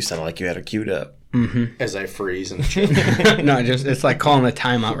 you sounded like you had her queued up. As I freeze and chill. No, it's like calling a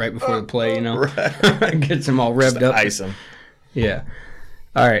timeout right before the play, you know? Right. Gets them all revved up. Ice them. Yeah.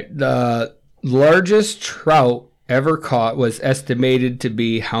 All right. The largest trout ever caught was estimated to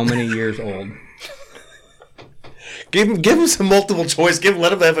be how many years old? Give him some multiple choice.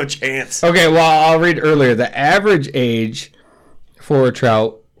 Let him have a chance. Okay, well, I'll read earlier. The average age for a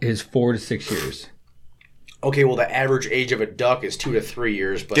trout is 4 to 6 years. Okay, well, the average age of a duck is 2 to 3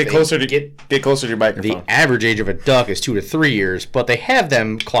 years. But Get closer to your microphone. The average age of a duck is 2 to 3 years, but they have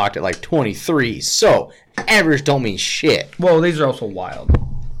them clocked at like 23. So, average don't mean shit. Well, these are also wild.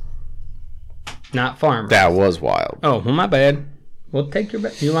 Not farm. That was wild. Oh, well, my bad. Well, take your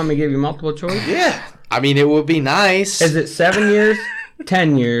bet. You want me to give you multiple choice? Yeah. I mean, it would be nice. Is it 7 years,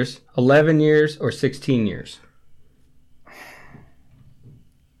 10 years, 11 years, or 16 years?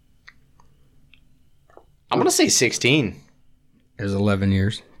 I'm going to say 16. Is 11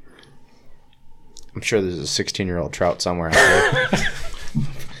 years. I'm sure there's a 16-year-old trout somewhere out there.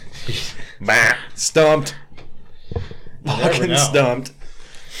 Bah, stumped. Fucking know. stumped.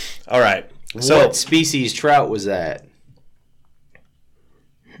 All right. So, What species trout was that?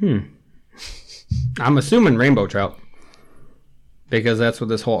 I'm assuming rainbow trout. Because that's what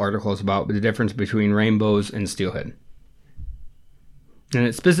this whole article is about, the difference between rainbows and steelhead. And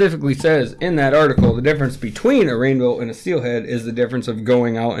it specifically says in that article, the difference between a rainbow and a steelhead is the difference of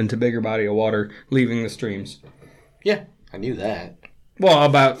going out into bigger body of water, leaving the streams. Yeah, I knew that. Well, how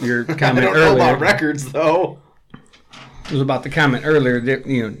about your I comment don't know earlier? about records, though. It was about the comment earlier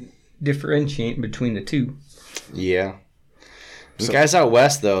that, differentiate between the two. Yeah. These guys out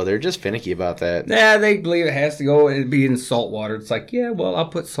west, though, they're just finicky about that. Yeah, they believe it has to go and be in salt water. It's like, yeah, well, I'll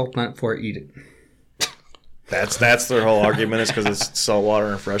put salt on it before I eat it. that's their whole argument is because it's saltwater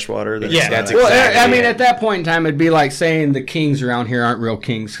and freshwater. Yeah, that's Well, exactly I mean, it. at that point in time, it'd be like saying the kings around here aren't real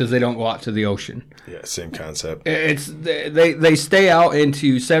kings because they don't go out to the ocean. Yeah, same concept. It's they stay out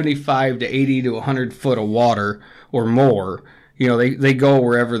into 75 to 80 to 100 foot of water or more. They go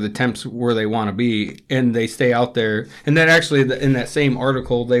wherever the temps where they want to be, and they stay out there. And then actually, in that same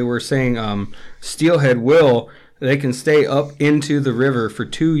article, they were saying steelhead they can stay up into the river for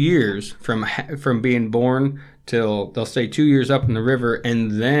 2 years from being born till they'll stay 2 years up in the river,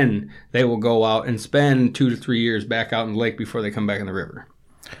 and then they will go out and spend 2 to 3 years back out in the lake before they come back in the river.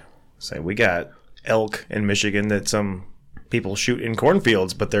 So we got elk in Michigan that some people shoot in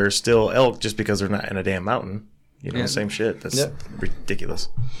cornfields, but they're still elk just because they're not in a damn mountain. Same shit. That's ridiculous.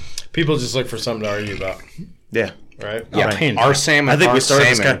 People just look for something to argue about, Yeah. right? Yeah, Right. our salmon I think we aren't started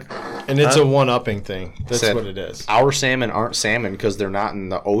this salmon. And it's a one-upping thing. That's Said, what it is. Our salmon aren't salmon because they're not in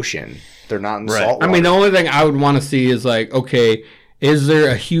the ocean. They're not in Right. salt water. I mean, the only thing I would want to see is like, okay, is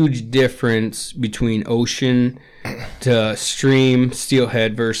there a huge difference between ocean to stream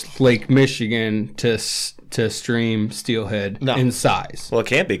steelhead versus Lake Michigan to stream steelhead in size? Well, it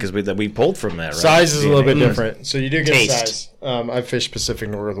can't be because we pulled from that, right? Size is a little bit different. So you do get Taste. size. I've fished Pacific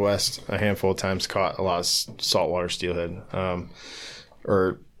Northwest a handful of times, caught a lot of saltwater steelhead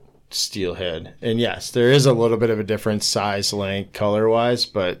or steelhead. And yes, there is a little bit of a difference size, length, color-wise,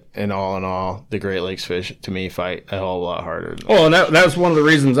 but in all, the Great Lakes fish, to me, fight a whole lot harder. Oh, and that was one of the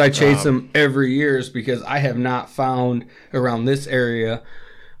reasons I chase them every year is because I have not found around this area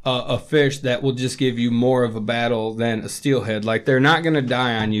a fish that will just give you more of a battle than a steelhead. Like, they're not going to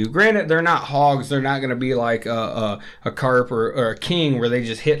die on you. Granted, they're not hogs. They're not going to be like a carp or a king where they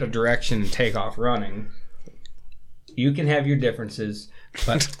just hit a direction and take off running. You can have your differences,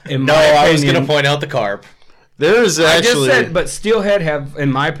 but in my opinion, I was going to point out the carp. There's I just actually... said, but steelhead have,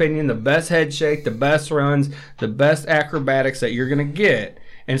 in my opinion, the best head shake, the best runs, the best acrobatics that you're going to get.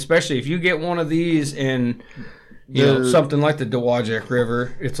 And especially if you get one of these in, something like the Dowagiac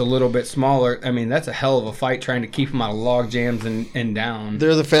River, it's a little bit smaller. I mean, that's a hell of a fight trying to keep them out of log jams and down.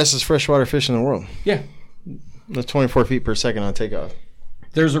 They're the fastest freshwater fish in the world. Yeah. That's 24 feet per second on takeoff.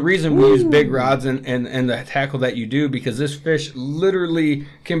 There's a reason we use big rods and the tackle that you do, because this fish literally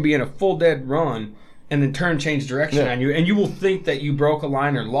can be in a full dead run and then change direction on you, and you will think that you broke a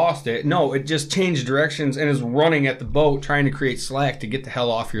line or lost it. No, it just changed directions and is running at the boat trying to create slack to get the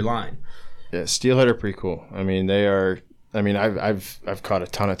hell off your line. Yeah, steelhead are pretty cool. I mean, they are. I mean, I've caught a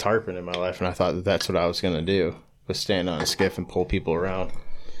ton of tarpon in my life, and I thought that that's what I was going to do, was stand on a skiff and pull people around,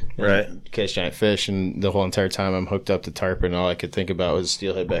 right? Catch giant fish. And the whole entire time I'm hooked up to tarpon, all I could think about was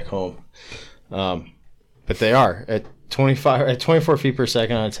steelhead back home. But they are at 24 feet per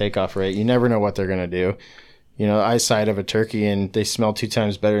second on a takeoff rate. You never know what they're going to do. You know, eyesight of a turkey, and they smell 2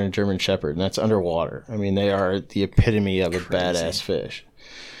 times better than a German Shepherd, and that's underwater. I mean, they are the epitome of a badass fish.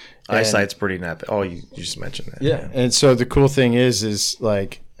 Eyesight's pretty not. Oh, you just mentioned that. Yeah, and so the cool thing is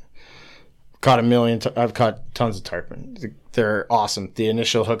like, I've caught tons of tarpon. They're awesome. The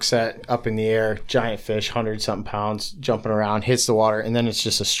initial hook set up in the air, giant fish, 100-something pounds, jumping around, hits the water, and then it's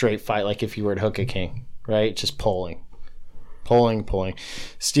just a straight fight, like if you were to hook a king, right? Just pulling.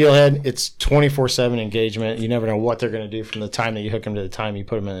 Steelhead, it's 24/7 engagement. You never know what they're going to do from the time that you hook them to the time you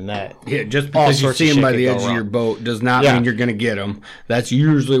put them in the net. Yeah, just because you see them by the edge of your boat does not mean you're going to get them. That's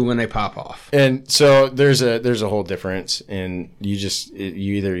usually when they pop off. And so there's a whole difference, and you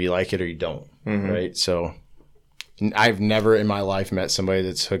either you like it or you don't, right? So I've never in my life met somebody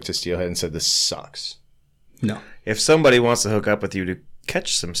that's hooked a steelhead and said this sucks. No. If somebody wants to hook up with you to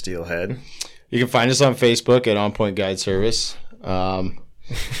catch some steelhead, you can find us on Facebook at On Point Guide Service,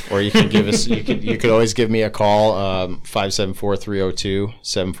 or you can give us. You could always give me a call,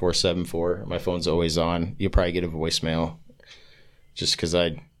 574-302-7474. My phone's always on. You'll probably get a voicemail, just because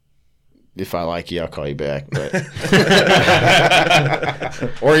if I like you, I'll call you back. But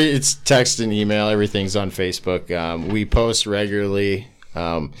or it's text and email. Everything's on Facebook. We post regularly.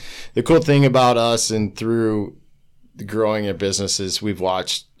 The cool thing about us and through growing a business is we've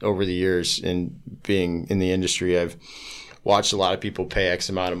watched over the years, and being in the industry, I've watched a lot of people pay X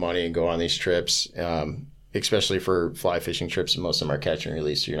amount of money and go on these trips, especially for fly fishing trips, and most of them are catch and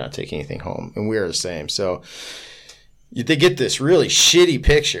release, so you're not taking anything home. And we are the same. So they get this really shitty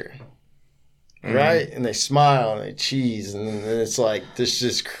picture, right? And they smile and they cheese, and then it's like this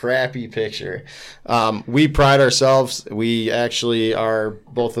just crappy picture. We pride ourselves. We actually are,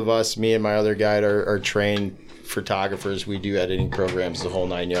 both of us, me and my other guide, are trained photographers. We do editing programs, the whole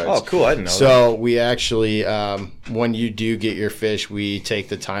 9 yards. Oh, cool. I didn't know So we actually, when you do get your fish, we take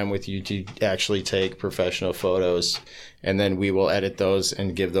the time with you to actually take professional photos, and then we will edit those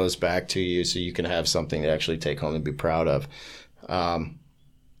and give those back to you so you can have something to actually take home and be proud of.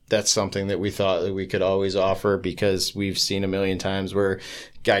 That's something that we thought that we could always offer, because we've seen a million times where a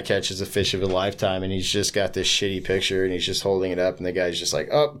guy catches a fish of a lifetime and he's just got this shitty picture and he's just holding it up, and the guy's just like,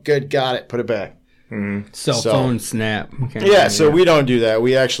 oh, good, got it, put it back. Cell phone snap. So we don't do that.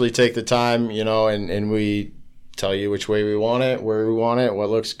 We actually take the time, and we tell you which way we want it, where we want it, what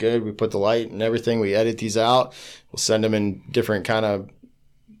looks good. We put the light and everything. We edit these out. We'll send them in different kind of,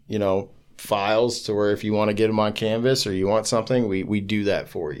 files, to where if you want to get them on canvas or you want something, we do that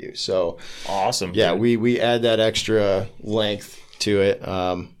for you. So awesome. Yeah, we add that extra length to it,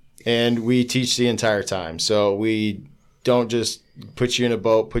 and we teach the entire time. So we don't just put you in a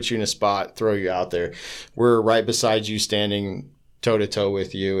boat, put you in a spot, throw you out there. We're right beside you, standing toe-to-toe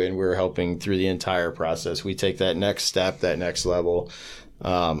with you, and we're helping through the entire process. We take that next step, that next level,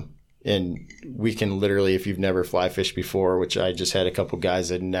 and we can literally, if you've never fly fished before, which I just had a couple guys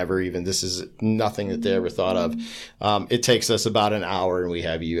that this is nothing that they ever thought of. It takes us about an hour, and we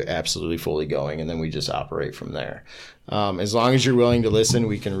have you absolutely fully going, and then we just operate from there. As long as you're willing to listen,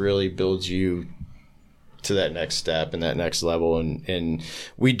 we can really build you to that next step and that next level. And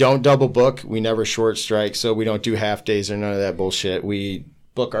we don't double book. We never short strike. So we don't do half days or none of that bullshit. We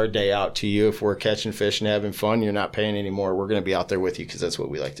book our day out to you. If we're catching fish and having fun, you're not paying anymore. We're going to be out there with you, because that's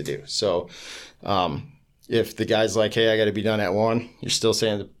what we like to do. So, if the guy's like, hey, I got to be done at 1, you're still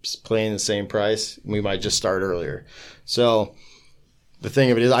paying the same price. We might just start earlier. So the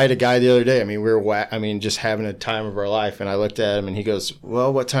thing of it is, I had a guy the other day. I mean, we were just having a time of our life, and I looked at him, and he goes,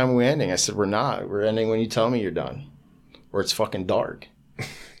 well, what time are we ending? I said, we're not. We're ending when you tell me you're done, or it's fucking dark.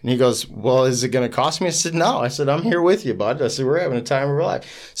 And he goes, well, is it going to cost me? I said, no. I said, I'm here with you, bud. I said, we're having a time of our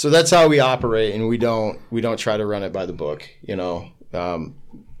life. So that's how we operate, and we don't try to run it by the book.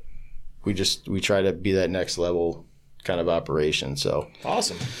 We try to be that next level kind of operation. So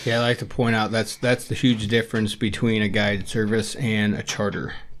awesome. Yeah, I like to point out that's the huge difference between a guided service and a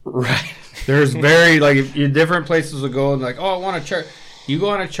charter. Right. There's very if different places will go and I want a charter. You go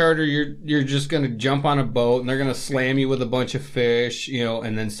on a charter, you're just gonna jump on a boat and they're gonna slam you with a bunch of fish,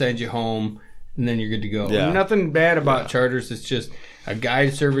 and then send you home, and then you're good to go. Yeah. Nothing bad about charters. It's just a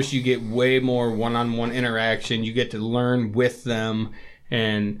guide service. You get way more one-on-one interaction. You get to learn with them,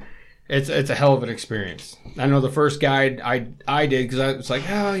 and it's a hell of an experience. I know the first guide I did, because I was like,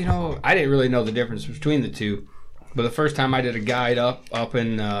 I didn't really know the difference between the two. But the first time I did a guide up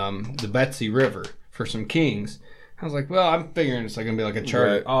in the Betsy River for some kings, I was like, well, I'm figuring it's like going to be like a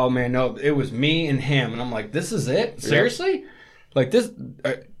charter. Right. Oh, man, no, it was me and him. And I'm like, this is it? Seriously? Yep. Like this,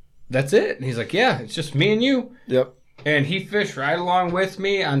 that's it? And he's like, yeah, it's just me and you. Yep. And he fished right along with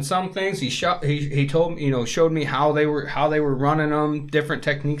me on some things. He told me, showed me how they were running them, different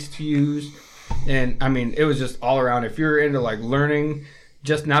techniques to use. And, I mean, it was just all around. If you're into, like, learning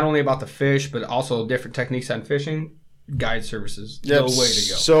just not only about the fish, but also different techniques on fishing, guide services, the way to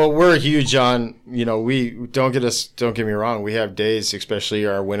go. So we're huge on, we don't get me wrong. We have days, especially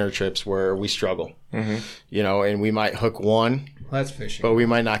our winter trips, where we struggle, and we might hook one. Well, that's fishing. But we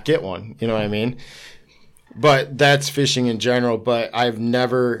might not get one. You know what I mean? But that's fishing in general. But I've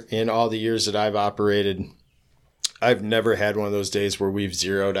never, in all the years that I've operated, I've never had one of those days where we've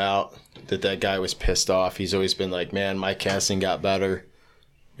zeroed out that guy was pissed off. He's always been like, man, my casting got better,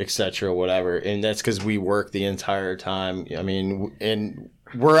 etc., whatever. And that's because we work the entire time. I mean, and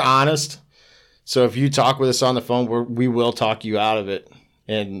we're honest. So if you talk with us on the phone, we will talk you out of it.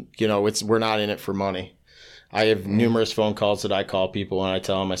 And, we're not in it for money. I have numerous phone calls that I call people and I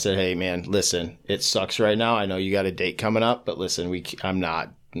tell them, I said, hey, man, listen, it sucks right now. I know you got a date coming up, but listen, I'm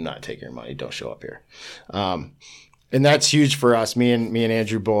not taking your money. Don't show up here. And that's huge for us. Me and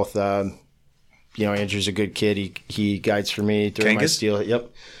Andrew both, Andrew's a good kid. He guides for me during my steelhead.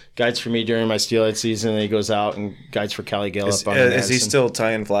 Yep. Guides for me during my steelhead season. And he goes out and guides for Kelly Gallup. Is he still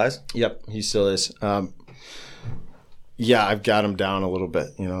tying flies? Yep, he still is. Yeah, I've got him down a little bit.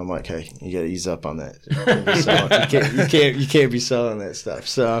 I'm like, hey, you got to ease up on that. You can't be selling that stuff.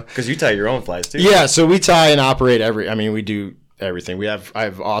 So because you tie your own flies too. Yeah, so we tie and operate we do everything. I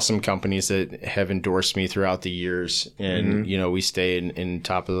have awesome companies that have endorsed me throughout the years, and we stay in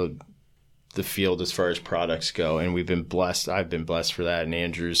top of the field as far as products go, and we've been blessed. I've been blessed for that, and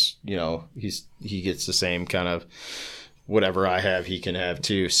Andrew's, he gets the same kind of whatever I have, he can have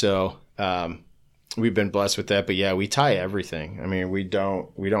too. So. We've been blessed with that, but yeah, we tie everything. I mean, we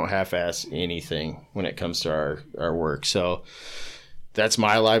don't half-ass anything when it comes to our work. So that's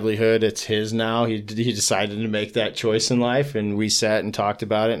my livelihood. It's his now. He decided to make that choice in life, and we sat and talked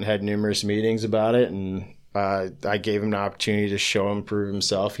about it and had numerous meetings about it. And I gave him the opportunity to show him, prove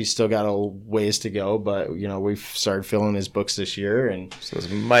himself. He's still got a ways to go, but we've started filling his books this year, and so this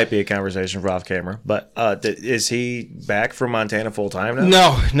might be a conversation for off camera. But is he back from Montana full time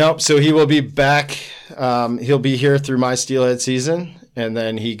now? Nope. So he will be back. He'll be here through my steelhead season, and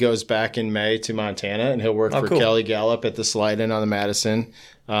then he goes back in May to Montana, and he'll work for Kelly Gallup at the slide-in on the Madison,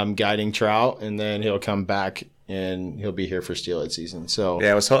 guiding trout, and then he'll come back. And he'll be here for steelhead season. So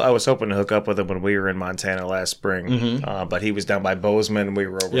yeah, I was hoping to hook up with him when we were in Montana last spring, but he was down by Bozeman, and we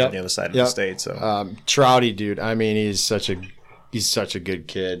were over on the other side of the state. So Trouty, dude. I mean, he's such a good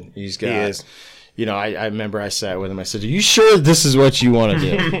kid. He is. I remember I sat with him. I said, "Are you sure this is what you want to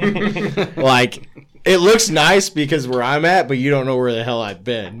do?" Like, it looks nice because where I'm at, but you don't know where the hell I've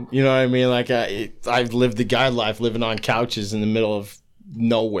been. You know what I mean? Like, I've lived the guide life, living on couches in the middle of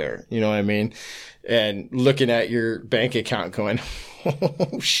nowhere. You know what I mean? And looking at your bank account going,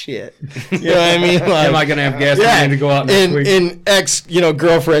 oh, shit. You know what I mean? Like, am I going to have gas money to go out next week? And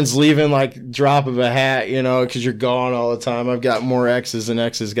girlfriend's leaving like drop of a hat, because you're gone all the time. I've got more exes than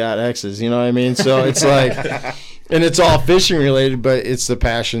exes got exes. You know what I mean? So it's like, and it's all fishing related, but it's the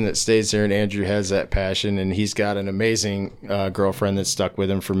passion that stays there. And Andrew has that passion, and he's got an amazing girlfriend that's stuck with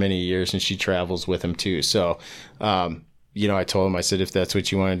him for many years, and she travels with him too. So, I told him, I said, if that's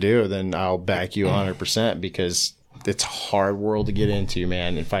what you want to do, then I'll back you 100% because it's a hard world to get into,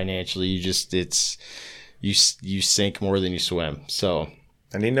 man. And financially, you sink more than you swim. So,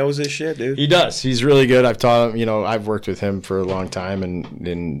 and he knows his shit, dude. He does. He's really good. I've taught him, I've worked with him for a long time,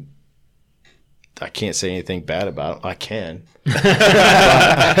 and I can't say anything bad about him. I can, but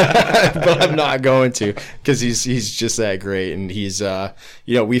I'm not going to because he's just that great. And he's,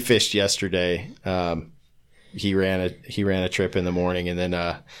 we fished yesterday. He ran a trip in the morning, and then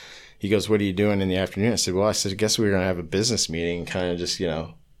he goes, "What are you doing in the afternoon?" I said, "Well, I guess we were gonna have a business meeting and kind of just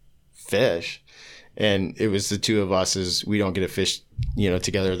fish." And it was the two of us, as we don't get to fish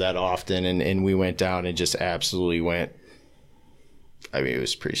together that often, and we went down and just absolutely went. I mean, it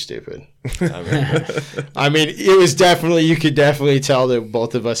was pretty stupid. I mean, it was definitely, you could definitely tell that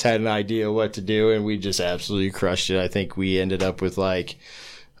both of us had an idea what to do, and we just absolutely crushed it. I think we ended up with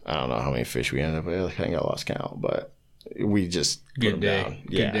I don't know how many fish we ended up with. I think I lost count, but we just put Good them day. down.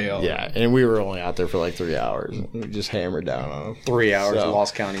 Good day all Yeah, and we were only out there for like 3 hours. We just hammered down on them. 3 hours So-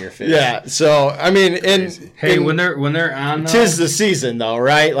 lost counting your fish. Yeah, so I mean, Hey, and when they're on, tis the season though,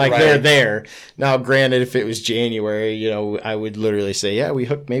 right? Like Right. they're there now. Granted, if it was January, I would literally say, yeah, we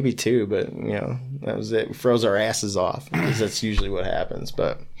hooked maybe 2, but that was it. We froze our asses off because that's usually what happens.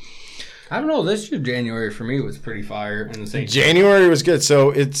 But I don't know. This year January for me was pretty fire in the same. January was good.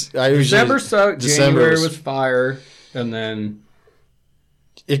 So December sucked. January was fire, and then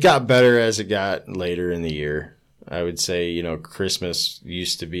it got better as it got later in the year. I would say, Christmas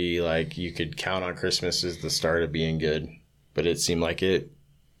used to be like you could count on Christmas as the start of being good, but it seemed like it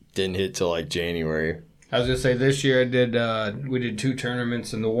didn't hit till like January. I was gonna say this year we did 2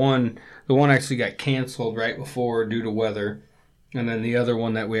 tournaments, and the one actually got canceled right before due to weather, and then the other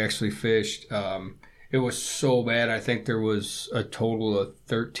one that we actually fished, it was so bad. I think there was a total of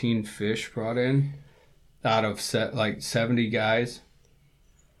 13 fish brought in out of 70 guys.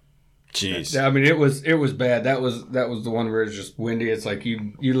 Jeez. I mean, it was bad. That was the one where it's just windy. It's like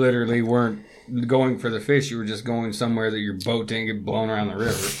you literally weren't going for the fish. You were just going somewhere that your boat didn't get blown around the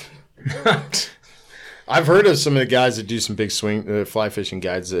river. I've heard of some of the guys that do some big fly fishing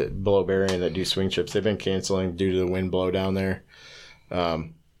guides that below Berrien that do swing trips. They've been canceling due to the wind blow down there. I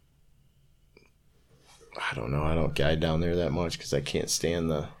don't know. I don't guide down there that much because I can't stand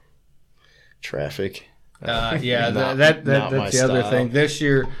the traffic. Yeah, Not that's my the other style. thing. This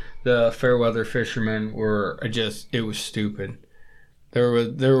year, the fair weather fishermen were it was stupid. There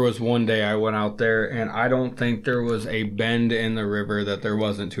was one day I went out there, and I don't think there was a bend in the river that there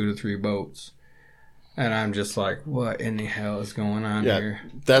wasn't 2 to 3 boats. And I'm just like, what in the hell is going on here?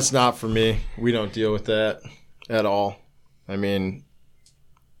 That's not for me. We don't deal with that at all. I mean,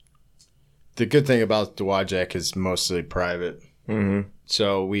 the good thing about the Wajak is mostly private. Mm-hmm.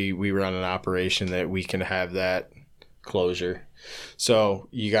 So we run an operation that we can have that closure. So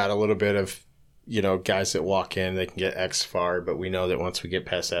you got a little bit of, guys that walk in, they can get X far, but we know that once we get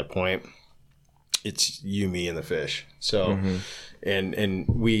past that point, it's you, me, and the fish. So, and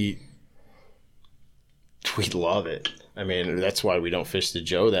we love it. I mean, that's why we don't fish the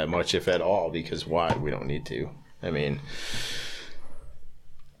Joe that much, if at all, because why? We don't need to. I mean,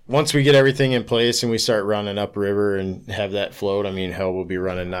 once we get everything in place and we start running upriver and have that float, I mean, hell, we'll be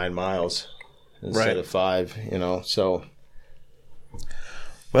running 9 miles instead of 5, so.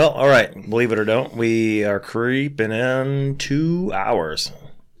 Well, all right. Believe it or don't, we are creeping in 2 hours.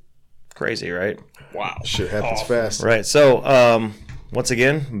 Crazy, right? Wow. Shit happens fast. Right. So, once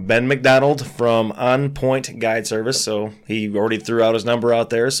again, Ben Mcdonald from On Point Guide Service. So he already threw out his number out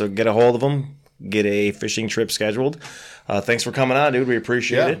there. So get a hold of him. Get a fishing trip scheduled. Thanks for coming on, dude. We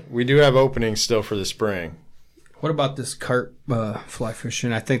appreciate it. We do have openings still for the spring. What about this carp fly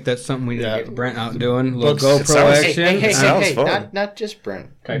fishing? I think that's something we need to get Brent out doing. A little Looks- GoPro it sounds- action. Sounds fun. Not just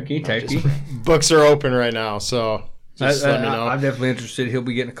Brent. Typey. Books are open right now, so just let me know. I'm definitely interested. He'll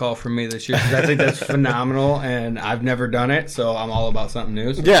be getting a call from me this year because I think that's phenomenal, and I've never done it, so I'm all about something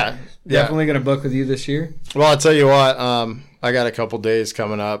new. So Yeah. definitely going to book with you this year. Well, I'll tell you what. I got a couple days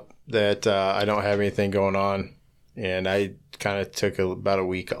coming up that I don't have anything going on, and I kind of took about a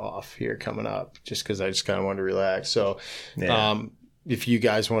week off here coming up just because I just kind of wanted to relax. So, if you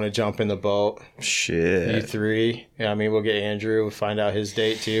guys want to jump in the boat, you Shit. 3, we'll get Andrew, we'll find out his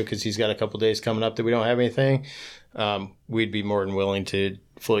date too because he's got a couple days coming up that we don't have anything. We'd be more than willing to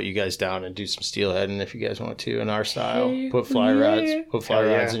float you guys down and do some steelheading if you guys want to in our style. Put fly rods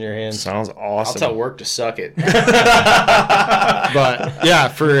in your hands. Sounds I'll awesome. tell work to suck it. But yeah,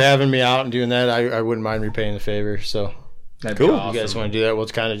 for having me out and doing that, I wouldn't mind repaying the favor. So That'd Cool. be You awesome. you guys want to do that? We'll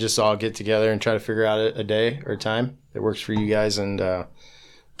kind of just all get together and try to figure out a day or a time that works for you guys. And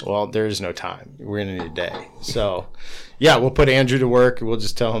well, there is no time. We're in a day. So yeah, we'll put Andrew to work. We'll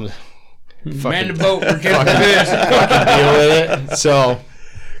just tell him to Man the boat, we're getting the fish. deal with it. So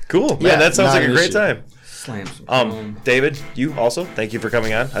Cool. Man, Yeah, that sounds not like a an great issue. time. Slam some. David, you also, thank you for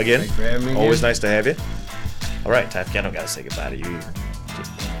coming on again. Thanks for having me Always again. nice to have you. All right, Typey, I don't got to say goodbye to you either.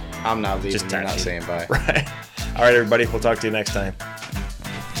 I'm not leaving. Just You're not Typey. saying bye. Right. All right, everybody. We'll talk to you next time.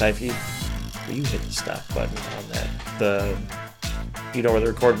 Typey, will you hit the stop button on that? You know where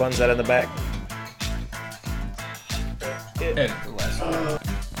the record button's at in the back? Edit the last one.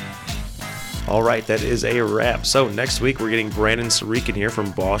 All right, that is a wrap. So next week we're getting Brandon Sarikin here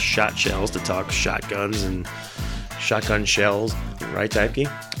from Boss Shot Shells to talk shotguns and shotgun shells. Right, Typey?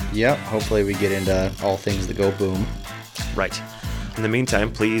 Yep. Hopefully we get into all things that go boom. Right. In the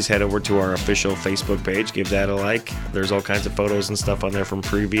meantime, please head over to our official Facebook page. Give that a like. There's all kinds of photos and stuff on there from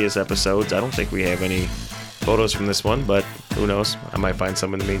previous episodes. I don't think we have any photos from this one, but who knows? I might find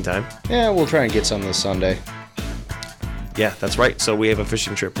some in the meantime. Yeah, we'll try and get some this Sunday. Yeah, that's right. So we have a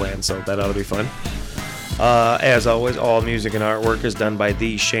fishing trip planned, so that ought to be fun. As always, all music and artwork is done by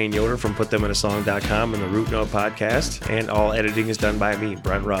the Shane Yoder from PutThemInASong.com and the Root Note Podcast, and all editing is done by me,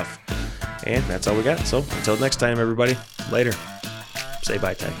 Brent Ruff. And that's all we got. So until next time, everybody, later. Say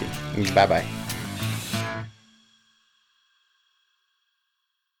bye, Tag Team. Bye-bye.